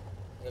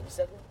nggak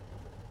bisa gue.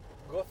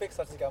 Gue fix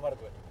harus di kamar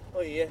gue. Oh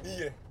iya.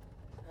 Iya.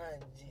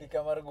 Anjing. Di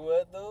kamar gue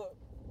tuh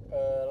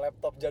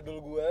laptop jadul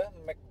gue,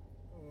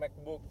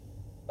 MacBook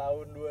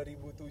tahun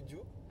 2007.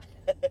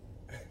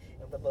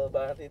 Yang tebal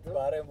banget itu.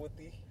 Bar yang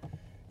putih.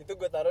 Itu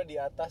gue taruh di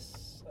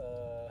atas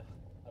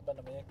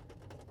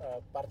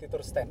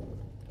partitur stand.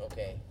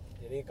 Oke.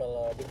 Jadi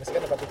kalau di musik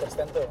kan ada partitur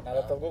stand tuh. Nah,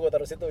 laptop gue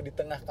taruh situ di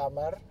tengah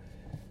kamar.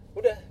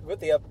 Udah, gue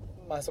tiap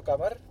masuk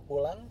kamar,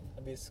 pulang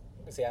habis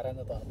siaran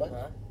atau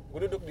apa, gue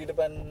duduk di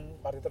depan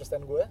partitur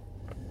stand gue.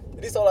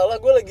 Jadi seolah-olah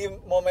gue lagi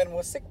mau main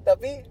musik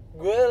tapi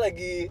gue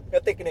lagi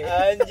ngetik nih.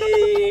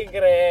 Anjing,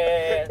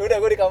 keren. Udah,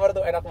 gue di kamar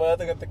tuh enak banget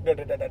tuh ngetik.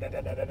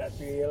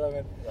 Gila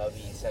men. Gak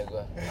bisa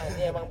gue.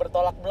 Ini emang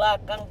bertolak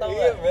belakang tau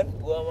Iya, gak? men.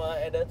 Gue sama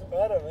Eda tuh.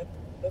 Parah men.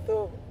 Itu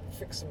tuh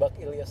fix bug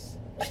Ilyas.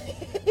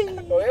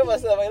 Pokoknya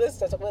pas sama Ilyas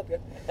cocok banget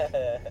kan.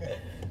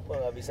 Gue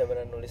gak bisa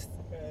bener nulis.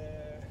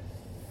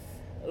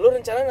 Lu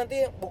rencana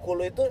nanti buku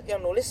lu itu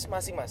yang nulis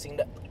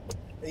masing-masing dak?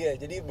 Iya,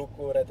 jadi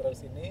buku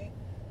Retros ini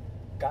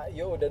Kak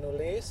Yo udah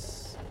nulis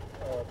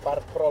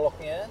part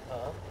prolognya.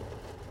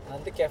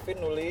 Nanti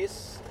Kevin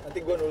nulis,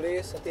 nanti gue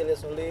nulis, nanti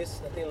Ilyas nulis,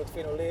 nanti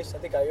Lutfi nulis,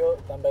 nanti Kak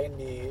Yo tambahin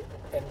di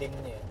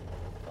endingnya.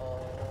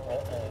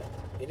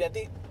 Jadi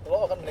nanti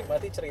lo akan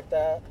menikmati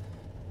cerita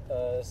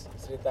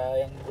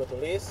yang gue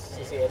tulis,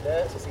 sisi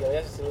Eda, sisi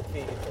Ilyas, sisi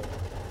Lutfi gitu.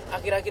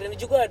 Akhir-akhir ini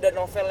juga ada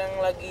novel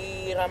yang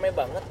lagi rame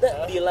banget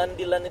dah. Dilan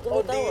itu lu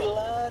tahu?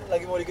 Dilan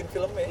lagi mau bikin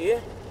film ya? Iya.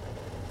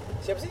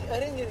 Siapa sih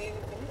hari ini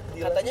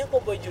Dilan? Katanya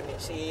Cowboy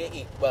Junior, si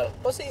Iqbal.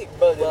 Oh si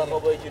Iqbal Iqbal jadinya.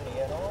 Cowboy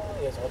Junior. Oh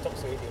ya cocok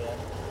sih Dilan.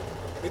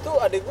 Itu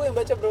adik gue yang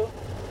baca bro.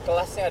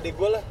 Kelasnya adik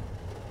gue lah.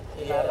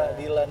 Inara,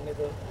 Dilan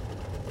itu.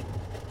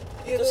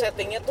 Itu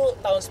settingnya tuh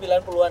tahun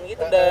 90-an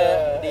gitu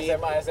di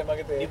SMA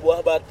gitu ya. Di Buah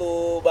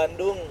Batu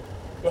Bandung.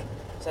 Wah,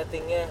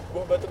 settingnya.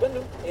 Buah Batu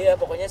Bandung. Iya,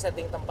 pokoknya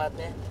setting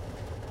tempatnya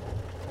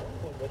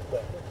Buah Batu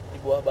Bandung. di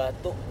Buah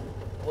Batu.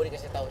 Gue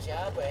dikasih tahu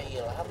siapa ya,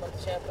 Ilham atau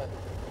siapa.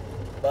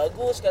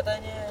 Bagus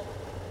katanya.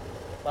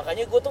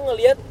 Makanya gue tuh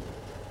ngelihat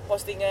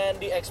postingan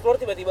di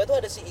Explore tiba-tiba tuh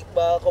ada si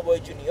Iqbal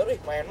Cowboy Junior,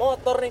 main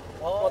motor nih.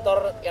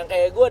 Motor yang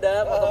kayak gue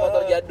ada,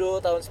 motor-motor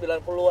jadul tahun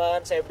 90-an,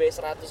 CB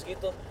 100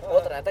 gitu.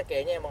 Oh, ternyata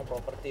kayaknya emang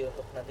properti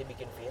untuk nanti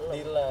bikin film.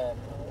 Dilan.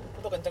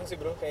 Itu kenceng sih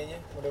bro kayaknya.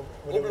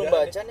 Gue belum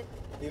baca nih.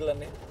 Dilan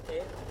nih.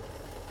 Iya.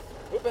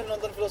 Gue pengen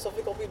nonton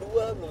Filosofi Kopi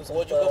 2 belum sempat.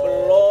 Gue juga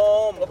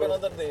belum. Lo pengen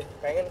nonton deh?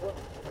 Pengen gue.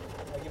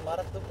 Lagi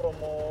marak tuh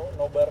promo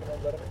nobar.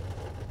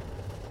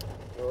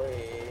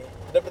 Yoi.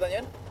 Ada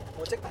pertanyaan?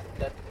 Mau cek?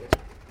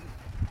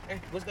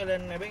 Gue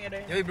sekalian nebeng ya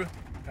deh. Yoi bro,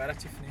 ke arah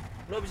Chief nih.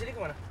 Lo abis ini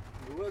kemana?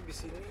 Gue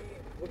abis ini,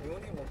 gue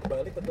bingung nih mau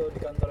balik atau di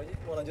kantor aja.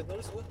 Mau lanjut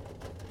nulis gue.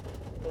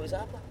 Nulis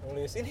apa?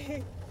 Nulis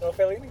ini,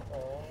 novel ini.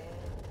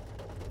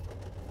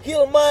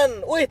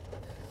 Hilman, wih,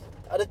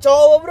 ada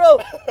cowok bro.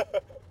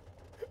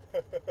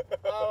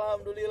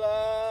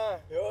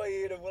 Alhamdulillah.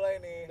 Yoi, udah mulai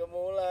nih. Udah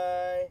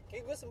mulai.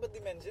 Kayak gue sempet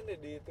di-mention deh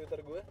di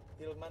Twitter gue,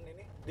 Hilman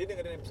ini. Dia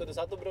dengerin episode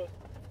 1 bro.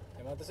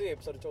 Emang tuh sih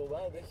episode cowok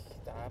banget ya.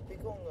 Tapi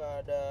kok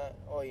nggak ada.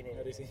 Oh ini.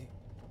 Dari sini.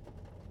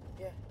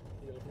 Ya,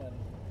 Hilman.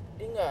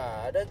 dia nggak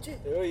ada cuy.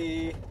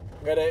 Yoi,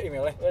 nggak ada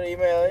emailnya? Nggak ada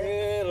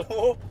emailnya.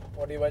 Lu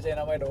mau dibacain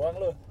namanya doang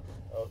lu.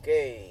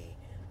 Oke.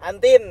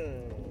 Antin.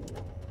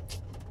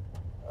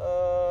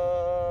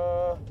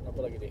 Apa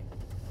lagi deh?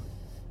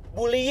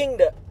 Bullying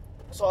dah.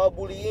 Soal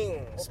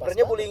bullying.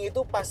 Sebenarnya bullying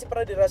itu pasti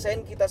pernah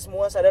dirasain kita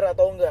semua, sadar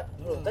atau enggak.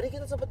 Tadi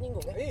kita sempat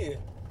nyinggung ya. Iya.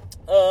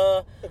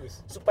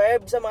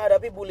 Supaya bisa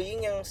menghadapi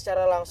bullying yang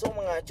secara langsung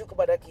mengacu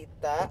kepada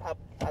kita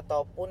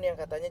ataupun yang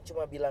katanya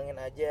cuma bilangin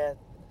aja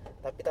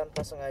tapi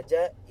tanpa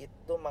sengaja,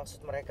 itu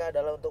maksud mereka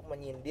adalah untuk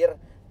menyindir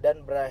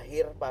dan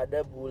berakhir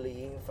pada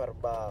bullying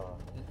verbal.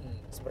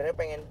 Sebenarnya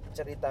pengen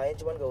ceritain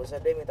cuman gak usah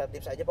deh, minta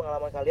tips aja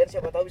pengalaman kalian,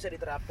 siapa tahu bisa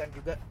diterapkan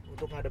juga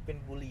untuk ngadepin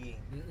bullying.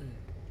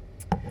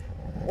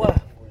 Wah,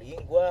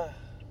 bullying gua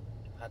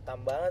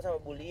hatam banget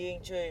sama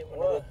bullying cuy.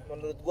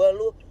 Menurut gua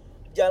lu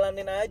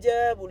jalanin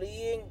aja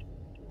bullying.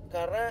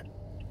 Karena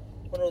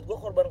menurut gua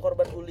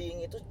korban-korban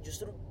bullying itu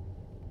justru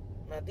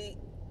nanti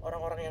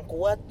orang-orang yang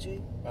kuat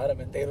cuy. Ada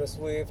Taylor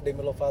Swift,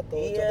 Demi Lovato,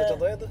 Iya.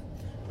 contoh-contohnya tuh.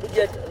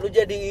 Lu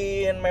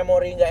jadiin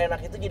memori nggak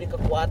enak itu jadi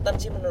kekuatan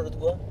sih menurut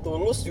gua.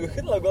 Tulus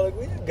juga kan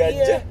lagu-lagunya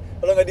gajah.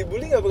 Iya. Kalau nggak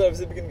dibully nggak bakal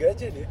bisa bikin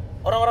gajah dia.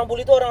 Orang-orang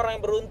bully itu orang-orang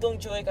yang beruntung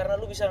cuy, karena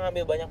lu bisa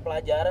ngambil banyak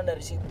pelajaran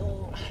dari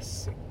situ.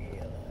 Asik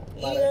gila.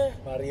 Iya.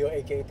 Mario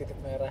aka titik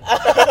merah.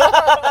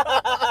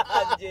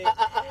 Anjing.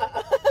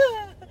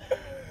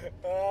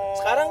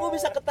 Sekarang gue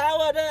bisa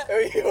ketawa dah.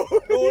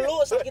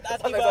 Dulu sakit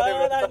hati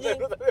banget anjing.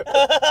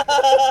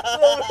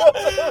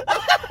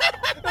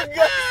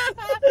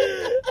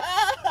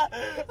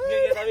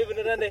 Enggak, tapi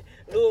beneran deh.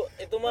 Lu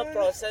itu mah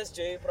proses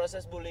cuy,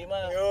 proses bully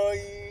mah.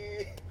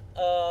 Yoi.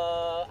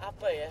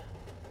 Apa ya?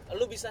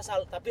 Lu bisa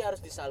tapi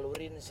harus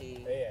disalurin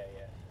sih.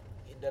 Iya.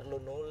 Either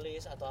lu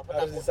nulis atau apa,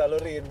 Harus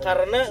disalurin.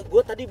 karena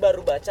gue tadi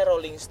baru baca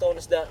Rolling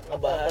Stones dah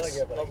Apa lagi?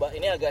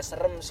 ini agak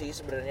serem sih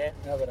sebenarnya,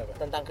 Kenapa?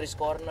 tentang Chris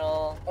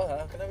Cornell Oh,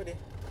 kenapa dia?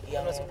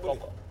 yang Langsung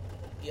bully? pokok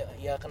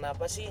ya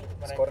kenapa sih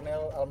Chris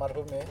Cornell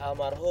almarhum ya.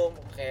 almarhum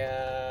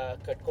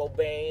kayak Kurt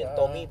Cobain,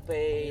 Tommy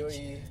Page,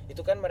 yoi.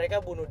 itu kan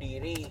mereka bunuh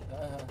diri,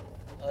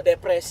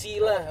 depresi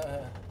lah.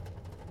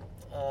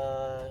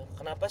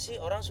 Kenapa sih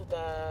orang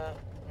suka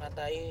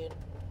ngatain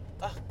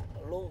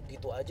lu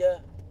gitu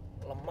aja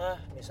lemah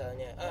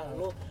misalnya,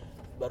 lu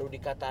baru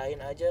dikatain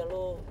aja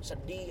lu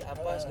sedih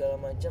apa segala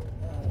macam.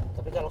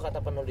 Tapi kalau kata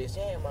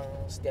penulisnya emang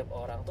setiap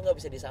orang tuh nggak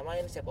bisa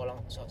disamain, setiap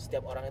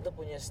orang itu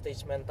punya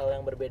stage mental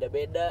yang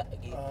berbeda-beda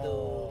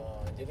gitu.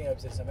 Jadi nggak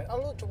bisa disamain.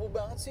 Lu cukup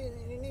banget sih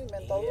ini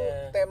mental lu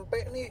Iya. tempe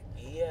nih.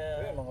 Iya.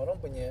 Tapi emang orang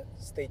punya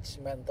stage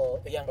mental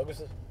Yang bagus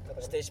tuh.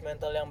 Kata-kata. Stage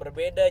mental yang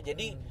berbeda.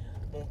 Jadi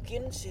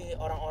mungkin si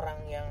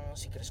orang-orang yang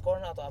si Chris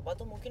Corn atau apa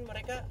tuh mungkin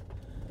mereka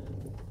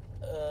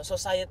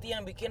society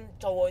yang bikin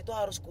cowok itu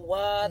harus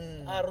kuat,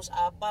 harus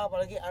apa,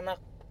 apalagi anak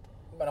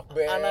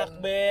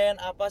band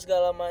apa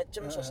segala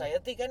macem.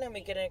 Society kan yang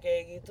mikirnya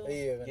kayak gitu.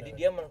 Iya, jadi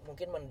dia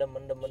mungkin mendem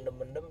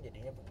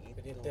jadinya begitu.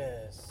 Jadi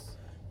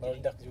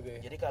meledak juga ya.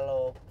 Jadi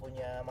kalau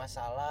punya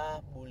masalah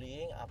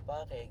bullying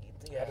apa kayak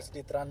gitu ya Harus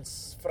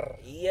ditransfer.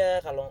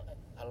 iya. Kalau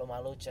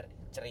malu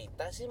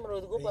cerita sih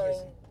menurut gue paling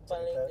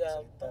cerita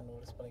gampang.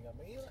 nulis paling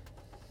gampang. Iya.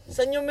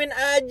 Senyumin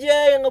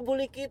aja yang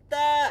ngebully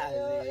kita.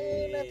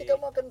 Nanti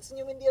kamu akan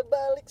senyumin dia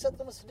balik saat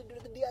kamu sudah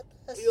duduk di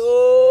atas.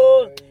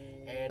 Yo.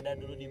 Eda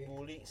dulu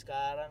dibully,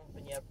 sekarang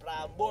penyiar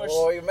Prambors.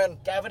 Oh,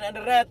 man. Kevin and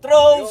the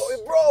Retros.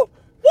 Yo, bro.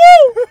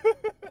 Woo!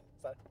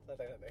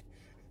 Santai.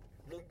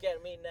 Look at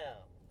me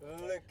now.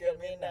 Look at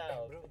me now.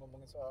 now. Bro,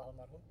 ngomongin soal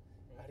almarhum.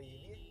 Hari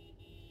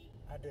ini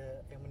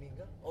ada yang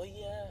meninggal. Oh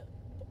iya,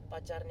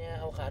 pacarnya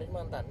Awkarin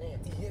mantannya ya?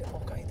 Iya,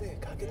 Oka itu ya.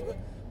 Kaget gue.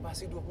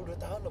 Masih 22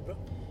 tahun loh, bro.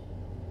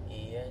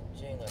 Iya,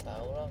 cuy, nggak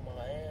tahu lah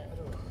makanya.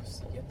 Aduh,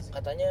 kasihan sih.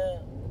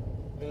 Katanya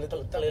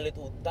kelilit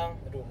utang. utang.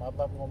 Aduh, maaf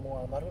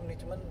ngomong almarhum nih,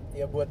 cuman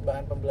ya buat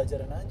bahan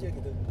pembelajaran aja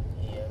gitu.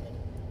 Iya kan.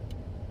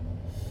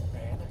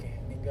 Gak enak ya,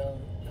 ninggal.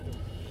 Aduh.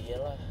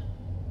 Iyalah.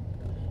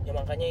 Ya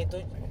makanya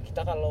itu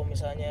kita kalau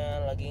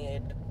misalnya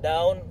lagi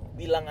down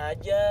bilang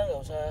aja,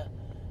 nggak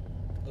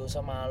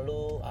usah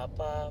malu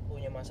apa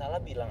punya masalah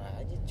bilang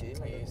aja cuy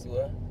menurut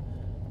gua.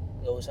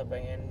 Nggak usah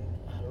pengen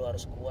lu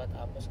harus kuat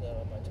apa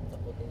segala macam,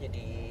 takutnya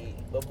jadi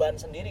beban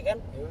sendiri kan.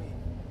 Yoi.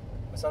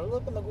 Masalah lu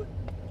apa sama gue?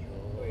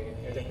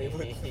 Ngajak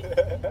ribut.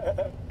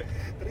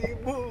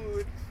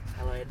 Ribut.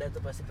 Kalau Eda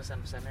tuh pasti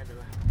pesan-pesannya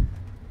adalah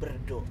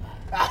berdoa.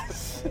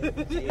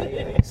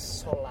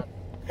 Sholat.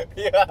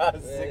 Iya, Iya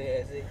asik.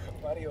 sih.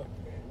 Mario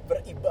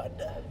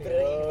beribadah.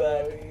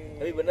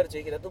 Tapi bener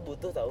cuy, kita tuh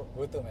butuh tahu.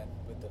 Butuh, men.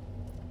 Butuh.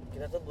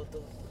 Kita tuh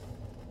butuh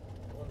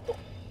untuk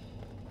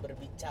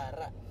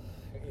berbicara.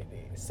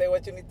 Ini, say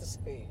what you need to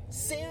say.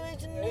 Say what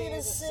you need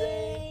to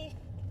say.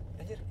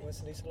 Anjir,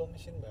 Wednesday slow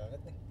motion banget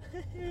nih.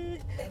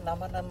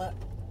 Nama-nama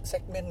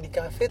segmen di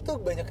kafe tuh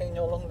banyak yang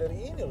nyolong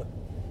dari ini loh.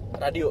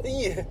 Radio.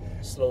 Iya.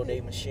 Slow Day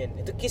Machine.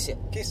 Itu Kiss ya?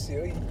 Kiss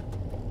yoi.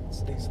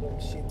 Wednesday slow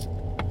motion.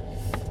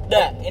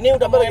 Dah, ini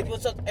udah Apa mau lagi?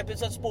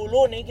 episode 10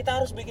 nih, kita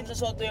harus bikin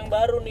sesuatu yang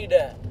baru nih,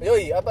 dah.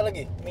 Yoi, apa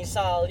lagi?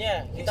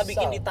 Misalnya, kita Misal.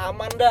 bikin di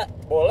taman, dah.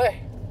 Boleh.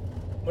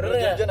 Bener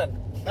ya? Jalan.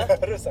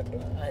 Rusak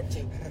dong.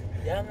 Anjing.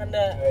 Jangan,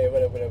 dah. Oh, iya,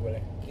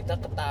 boleh.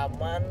 Kita ke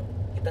taman,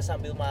 kita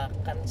sambil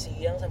makan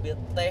siang, sambil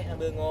teh,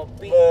 sambil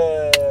ngopi.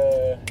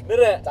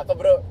 Bener ya? Cakep,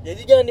 bro.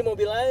 Jadi jangan di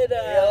mobil aja,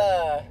 dah.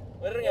 Iyalah.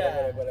 Bener nggak?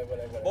 Boleh.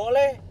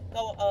 Boleh.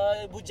 Kau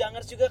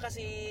Bujangers juga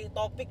kasih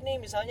topik nih,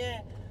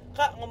 misalnya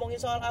Kak ngomongin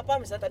soal apa?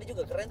 Misalnya tadi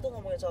juga keren tuh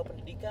ngomongin soal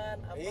pendidikan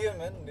apa. Iya,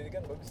 men, pendidikan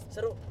bagus.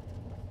 Seru.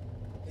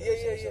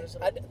 Iya. Seru.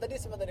 Ada tadi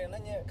sempat ada yang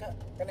nanya, Kak,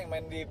 kan yang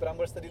main di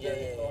Prambors tadi tuh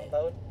Iya. ulang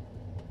tahun.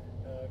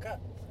 Kak,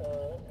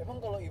 emang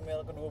kalau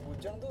email kedua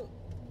bujang tuh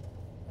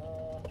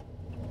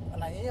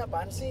nanyanya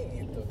apaan sih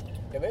gitu?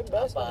 Ya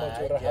bebas, Apa mau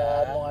curhat,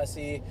 aja. mau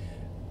ngasih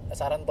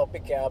saran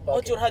topik kayak apa.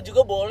 Oh, curhat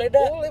juga boleh,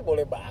 dah.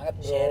 Boleh banget,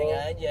 bro. Sharing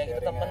aja, kita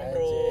Sharing temen, aja.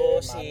 bro,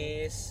 Man-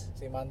 sis.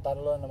 Si mantan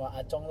lo nama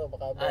Acong tuh apa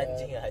kabar?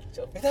 Anjing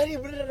acong. Tadi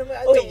bener nama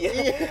Oh, Acong. iya.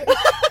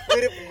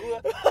 Mirip gua.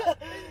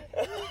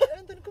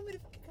 Mantanku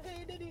mirip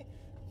kayak Eda nih.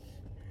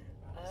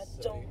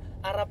 Acong.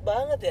 Arab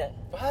banget ya.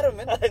 Parah,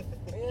 men.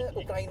 Iya,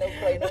 Ukraina.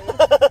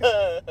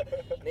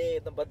 Nih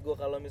tempat gua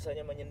kalau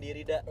misalnya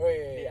menyendiri, dah.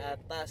 Wih. Di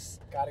atas.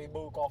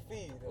 Caribou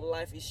Coffee gitu.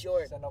 Life is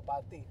short.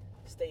 Senopati.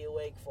 Stay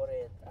awake for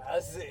it.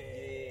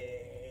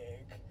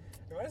 Asik.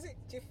 Gimana sih,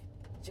 Chief?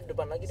 Cip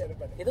depan lagi, dah.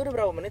 Depan. Itu udah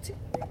berapa menit sih?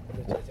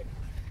 Perlu cek.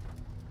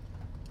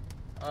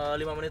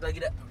 5 menit lagi,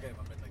 dah. Oke, 5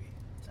 menit lagi.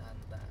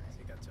 Santai.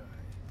 Sikat coy.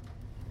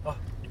 Oh,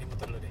 ini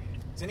muter lu deh.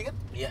 Sini kan?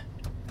 Iya.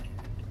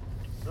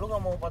 Lu nggak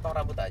mau potong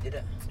rambut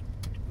aja, dah?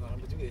 Nggak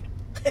rambut juga ya.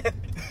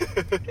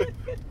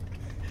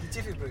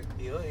 Chief ya, bro.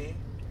 Yoi.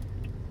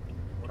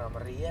 Murah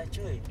meriah,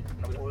 cuy.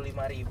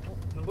 65.000.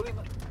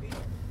 65.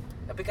 Iya.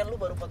 Tapi kan lu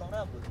baru potong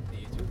rambut.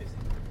 Iya juga sih.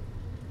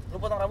 Lu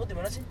potong rambut di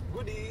mana sih?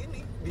 Gue di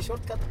ini, di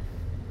shortcut.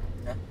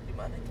 Hah? Di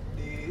mana?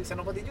 Di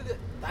Senopati juga.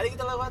 Tadi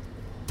kita lewat.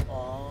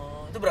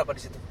 Oh, itu berapa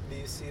di situ?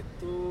 Di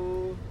situ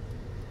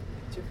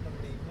Chief 65,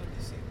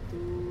 di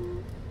situ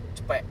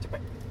Cepet.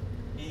 Cepet.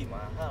 Ih,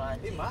 mahal Ini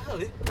anjing. mahal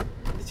ya.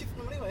 Di Chief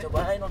 65 ya.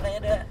 Cobain makanya,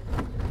 dah.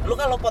 Lu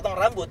kalau potong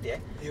rambut ya,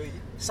 Yoi.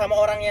 sama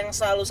orang yang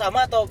selalu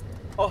sama atau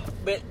Oh,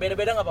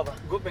 beda-beda nggak apa-apa?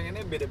 gue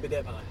pengennya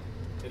beda-beda malah.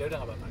 Beda-beda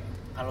nggak apa-apa.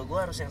 Kalau gua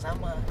harus yang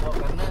sama. Oh,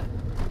 karena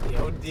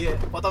ya udah dia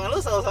potongan lu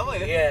selalu sama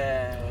ya. Iya.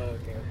 Oh,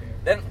 oke.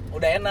 Dan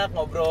udah enak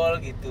ngobrol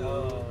gitu.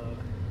 Oh.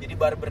 Jadi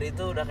barber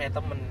itu udah kayak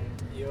temen.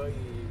 Yoi.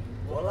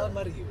 Bola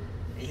Mario.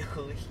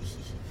 Yoi.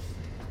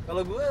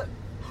 Kalau gue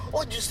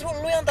Oh justru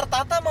lu yang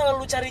tertata malah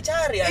lu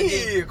cari-cari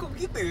anjing. Iya, kok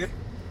gitu ya?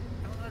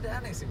 Emang ada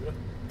aneh sih bro,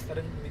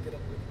 kadang pemikiran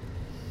gue.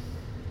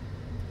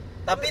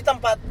 Tapi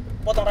tempat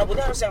potong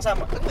rambutnya harus yang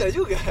sama. Enggak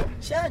juga.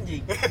 Si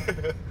anjing.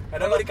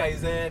 Kadang gue di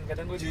Kaizen,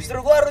 kadang gue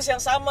Justru gua harus yang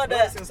sama Gua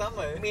dah. harus yang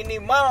sama ya.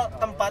 Minimal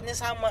tempatnya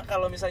sama.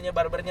 Kalau misalnya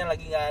barbernya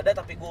lagi nggak ada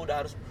tapi gua udah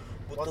harus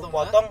butuh Potong,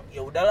 potong,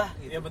 ya udahlah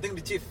gitu. Yang penting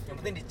di chief. Yang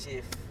penting di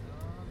chief.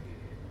 Oh,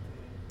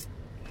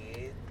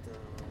 Gitu.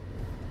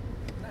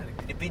 menarik.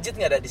 Dipijit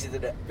nggak ada di situ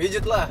dah?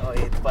 Pijit lah. Oh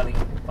itu paling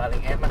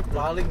enak tuh.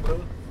 Paling bro.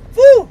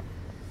 Wuh.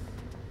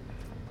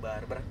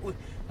 Barber.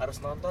 Harus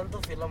nonton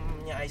tuh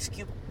filmnya Ice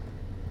Cube.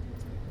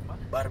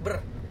 Mana? Barber.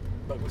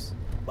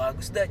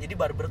 Bagus dah. Jadi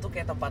barber tuh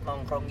kayak tempat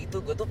nongkrong gitu.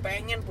 Gue tuh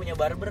pengen punya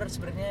barber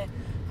sebenarnya.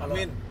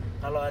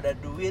 Kalau ada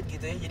duit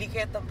gitu ya. Jadi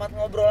kayak tempat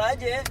ngobrol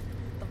aja ya.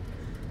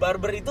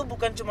 Barber itu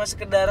bukan cuma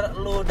sekedar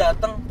lu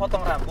datang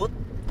potong rambut,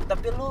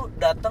 tapi lu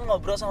datang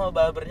ngobrol sama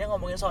barbernya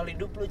ngomongin soal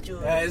hidup lu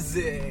cuy.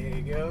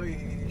 Asik, yoi.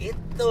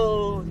 Itu.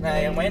 Nah,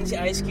 yang main si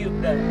Ice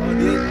Cube dah. Oh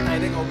dia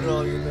akhirnya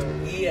ngobrol gitu.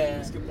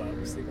 Iya. Meski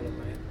bagus sih kalau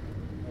main.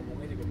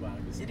 Ngomongnya juga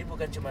bagus. Jadi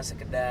bukan cuma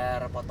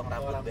sekedar potong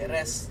rambut Rambut.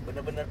 beres,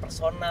 bener-bener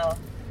personal.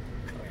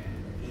 Keren.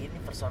 Ini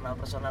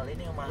personal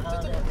ini yang mahal. Itu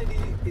tuh dah. jadi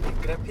ini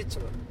Grab Hitch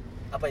loh.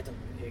 Apa itu?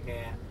 Ya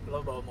kayak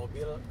lo bawa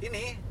mobil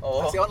ini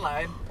Oh. taksi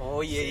online. Oh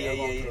iya.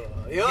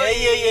 Yo.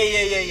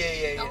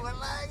 Iya. Kawan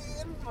lagi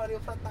kan Mario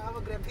Pratama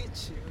Grab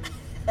Hitch.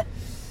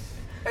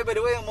 By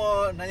the way yang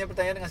mau nanya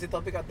pertanyaan, ngasih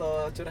topik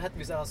atau curhat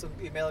bisa langsung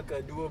email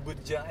ke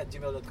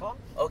duobutjang@gmail.com.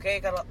 Oke,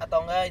 kalau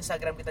atau enggak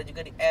Instagram kita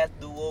juga di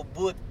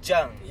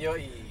 @duobutjang.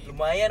 Yoi.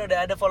 Lumayan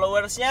udah ada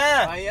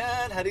followersnya.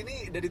 Lumayan, hari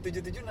ini dari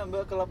 77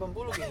 nambah ke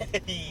 80 kayaknya.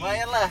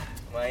 Lumayan lah.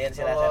 Lumayan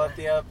Kalau silakan.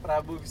 tiap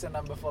Rabu bisa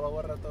nambah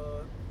follower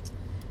atau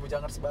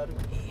bujangers baru.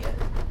 Iya.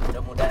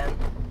 Mudah-mudahan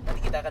nanti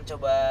kita akan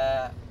coba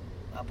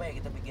apa ya,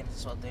 kita bikin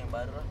sesuatu yang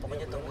baru lah.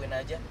 Pokoknya Iya, tungguin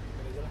aja.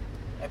 Tungguin aja lah.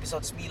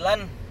 Episode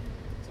 9.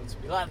 Episode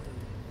 9.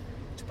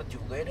 Cepet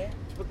juga ya deh.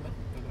 Cepet man.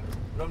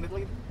 Berapa menit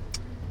lagi?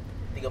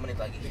 3 menit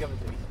lagi. 3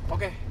 menit lagi.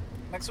 Oke,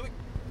 next week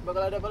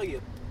bakal ada apa lagi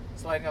ya?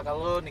 Selain kakak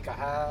lo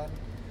nikahan.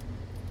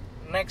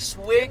 Next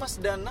week Mas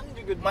Danang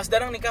juga Mas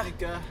Danang nikah.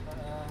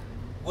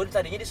 Gue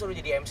tadinya disuruh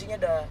jadi MC-nya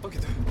dah Oh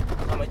gitu.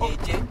 sama Oh.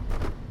 JJ.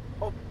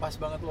 Oh, pas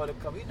banget lo ada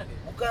kawinan ya?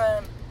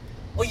 Bukan.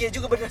 Oh iya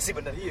juga benar sih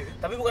benar. Iya.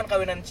 Tapi bukan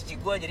kawinan cici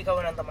gue, jadi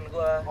kawinan teman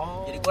gue.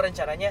 Oh. Jadi gue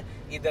rencananya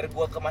either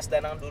gue ke Mas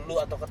Danang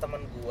dulu atau ke teman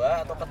gue,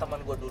 atau ke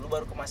teman gue dulu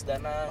baru ke Mas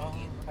Danang. Oh,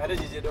 Gitu. ada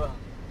JJ doang.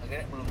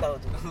 Akhirnya belum tahu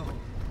tuh.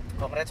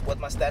 Congrats buat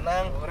Mas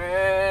Danang.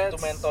 Congrats. Itu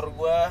mentor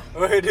gue.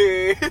 Wede.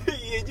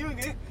 Iya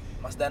juga.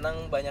 Mas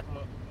Danang banyak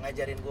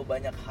ngajarin gue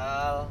banyak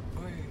hal.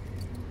 Wih.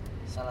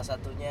 Salah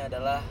satunya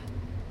adalah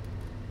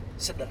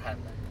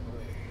sederhana.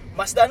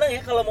 Mas Danang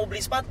ya kalau mau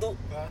beli sepatu,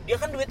 Hah? dia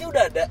kan duitnya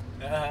udah ada.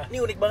 Ah.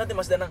 Ini unik banget nih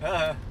Mas Danang.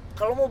 Ah.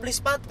 Kalau mau beli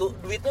sepatu,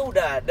 duitnya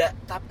udah ada,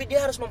 tapi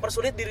dia harus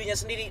mempersulit dirinya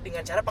sendiri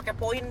dengan cara pakai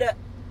poin dah.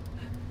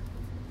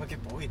 Pakai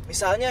poin.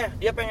 Misalnya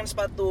dia pengen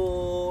sepatu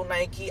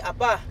Nike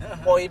apa,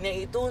 poinnya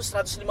itu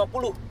 150.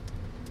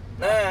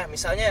 Nah,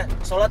 misalnya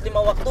sholat 5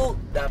 waktu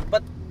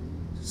dapat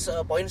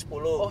poin 10.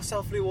 Oh,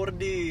 self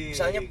rewarding.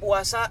 Misalnya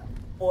puasa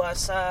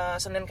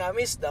Senin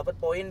Kamis dapat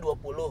poin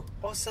 20.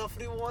 Oh, self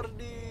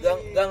rewarding.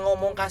 Gak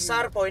ngomong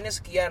kasar poinnya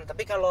sekian,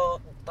 tapi kalau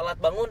telat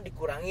bangun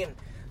dikurangin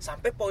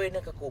sampai poinnya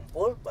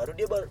kekumpul, baru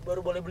dia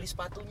baru boleh beli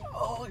sepatunya.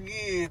 Oh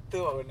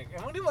gitu, unik.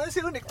 Emang dia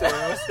masih unik tuh,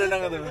 Mas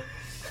Danang tuh.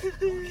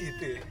 Oh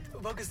gitu ya.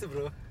 Bagus tuh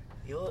bro.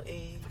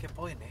 Pakai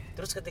poin ya.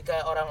 Terus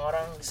ketika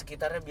orang-orang di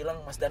sekitarnya bilang,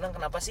 Mas Danang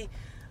kenapa sih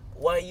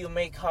why you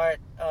make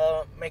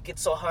it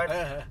so hard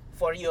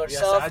for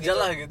yourself? Biasa aja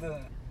lah gitu.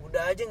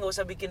 Udah aja nggak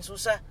usah bikin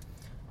susah.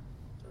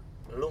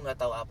 Lu nggak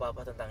tahu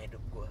apa-apa tentang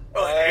hidup gua.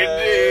 Oh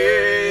ini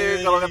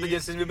kalau kata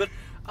Justin Bieber,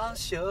 I'll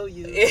show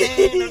you.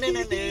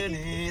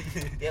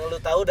 Yang lu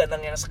tahu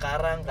Danang yang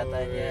sekarang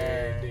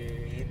katanya.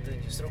 Wede. Itu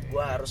justru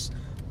gua harus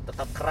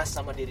tetap keras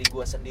sama diri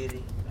gua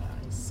sendiri.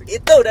 Asik.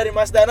 Itu dari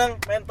Mas Danang,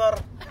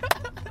 mentor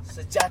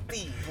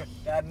sejati.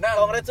 Danang.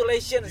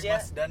 Congratulations Di ya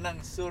Mas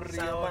Danang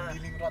Suryo Sama-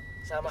 Dilingrat.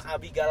 sama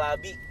Abi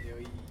Galabi.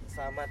 Yoi.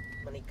 Selamat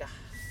menikah.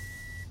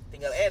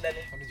 Tinggal Edan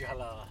nih. Menuju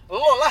halal. Lo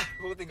lah,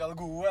 gue tinggal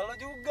gue lo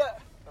juga.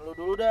 Lu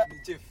dulu dah. Di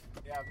Chief.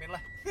 Ya amin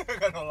lah.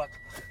 Gak nolak.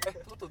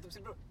 Lu tutup sih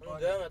bro. Enggak,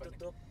 di enggak depan nih.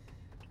 tutup.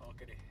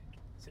 Oke deh.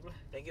 Sip lah.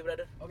 Thank you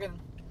brother. Oke.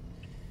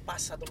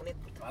 Pas 1 menit.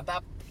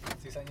 Mantap.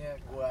 Sisanya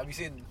gue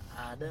habisin.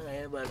 Ada nggak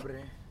ya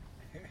barbernya?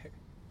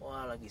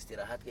 Wah lagi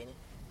istirahat kayaknya.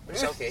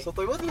 It's okay.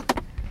 Sotoy banget lu.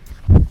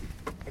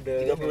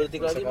 Ada 30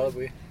 detik lagi, Bro.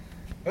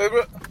 Oke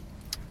bro.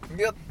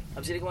 Lihat.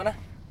 Habis ini kemana?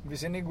 Di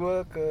sini gue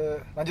ke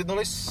lanjut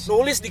nulis.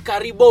 Nulis di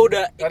Karibo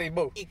udah.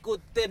 Karibo.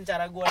 Ikutin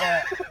cara gue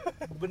dah.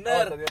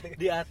 Bener. Oh, hati-hati.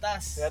 Di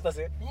atas. Di atas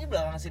ya. Ini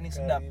belakang sini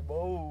sedap.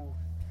 Karibo.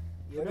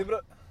 Iya, Jadi bro.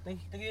 Thank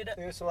you dah.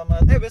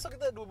 Selamat. Besok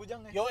kita 2 bujang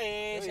ya.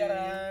 Yoi,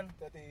 siaran.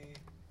 Hati-hati.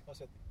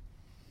 Oset.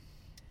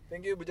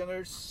 Thank you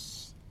bujangers.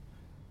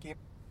 Keep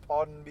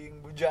on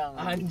being bujang.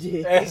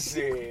 Anjing.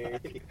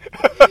 Asik.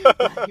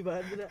 Lagi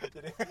banget dah.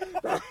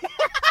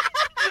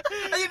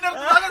 Ayo nerd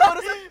banget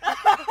barusan.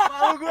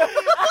 Malu gue.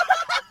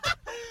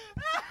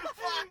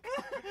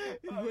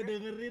 Gue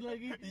dengerin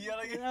lagi. Iya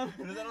lagi.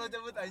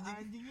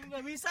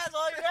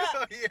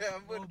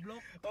 ampun.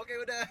 Goblok. Oke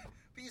udah,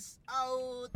 peace out.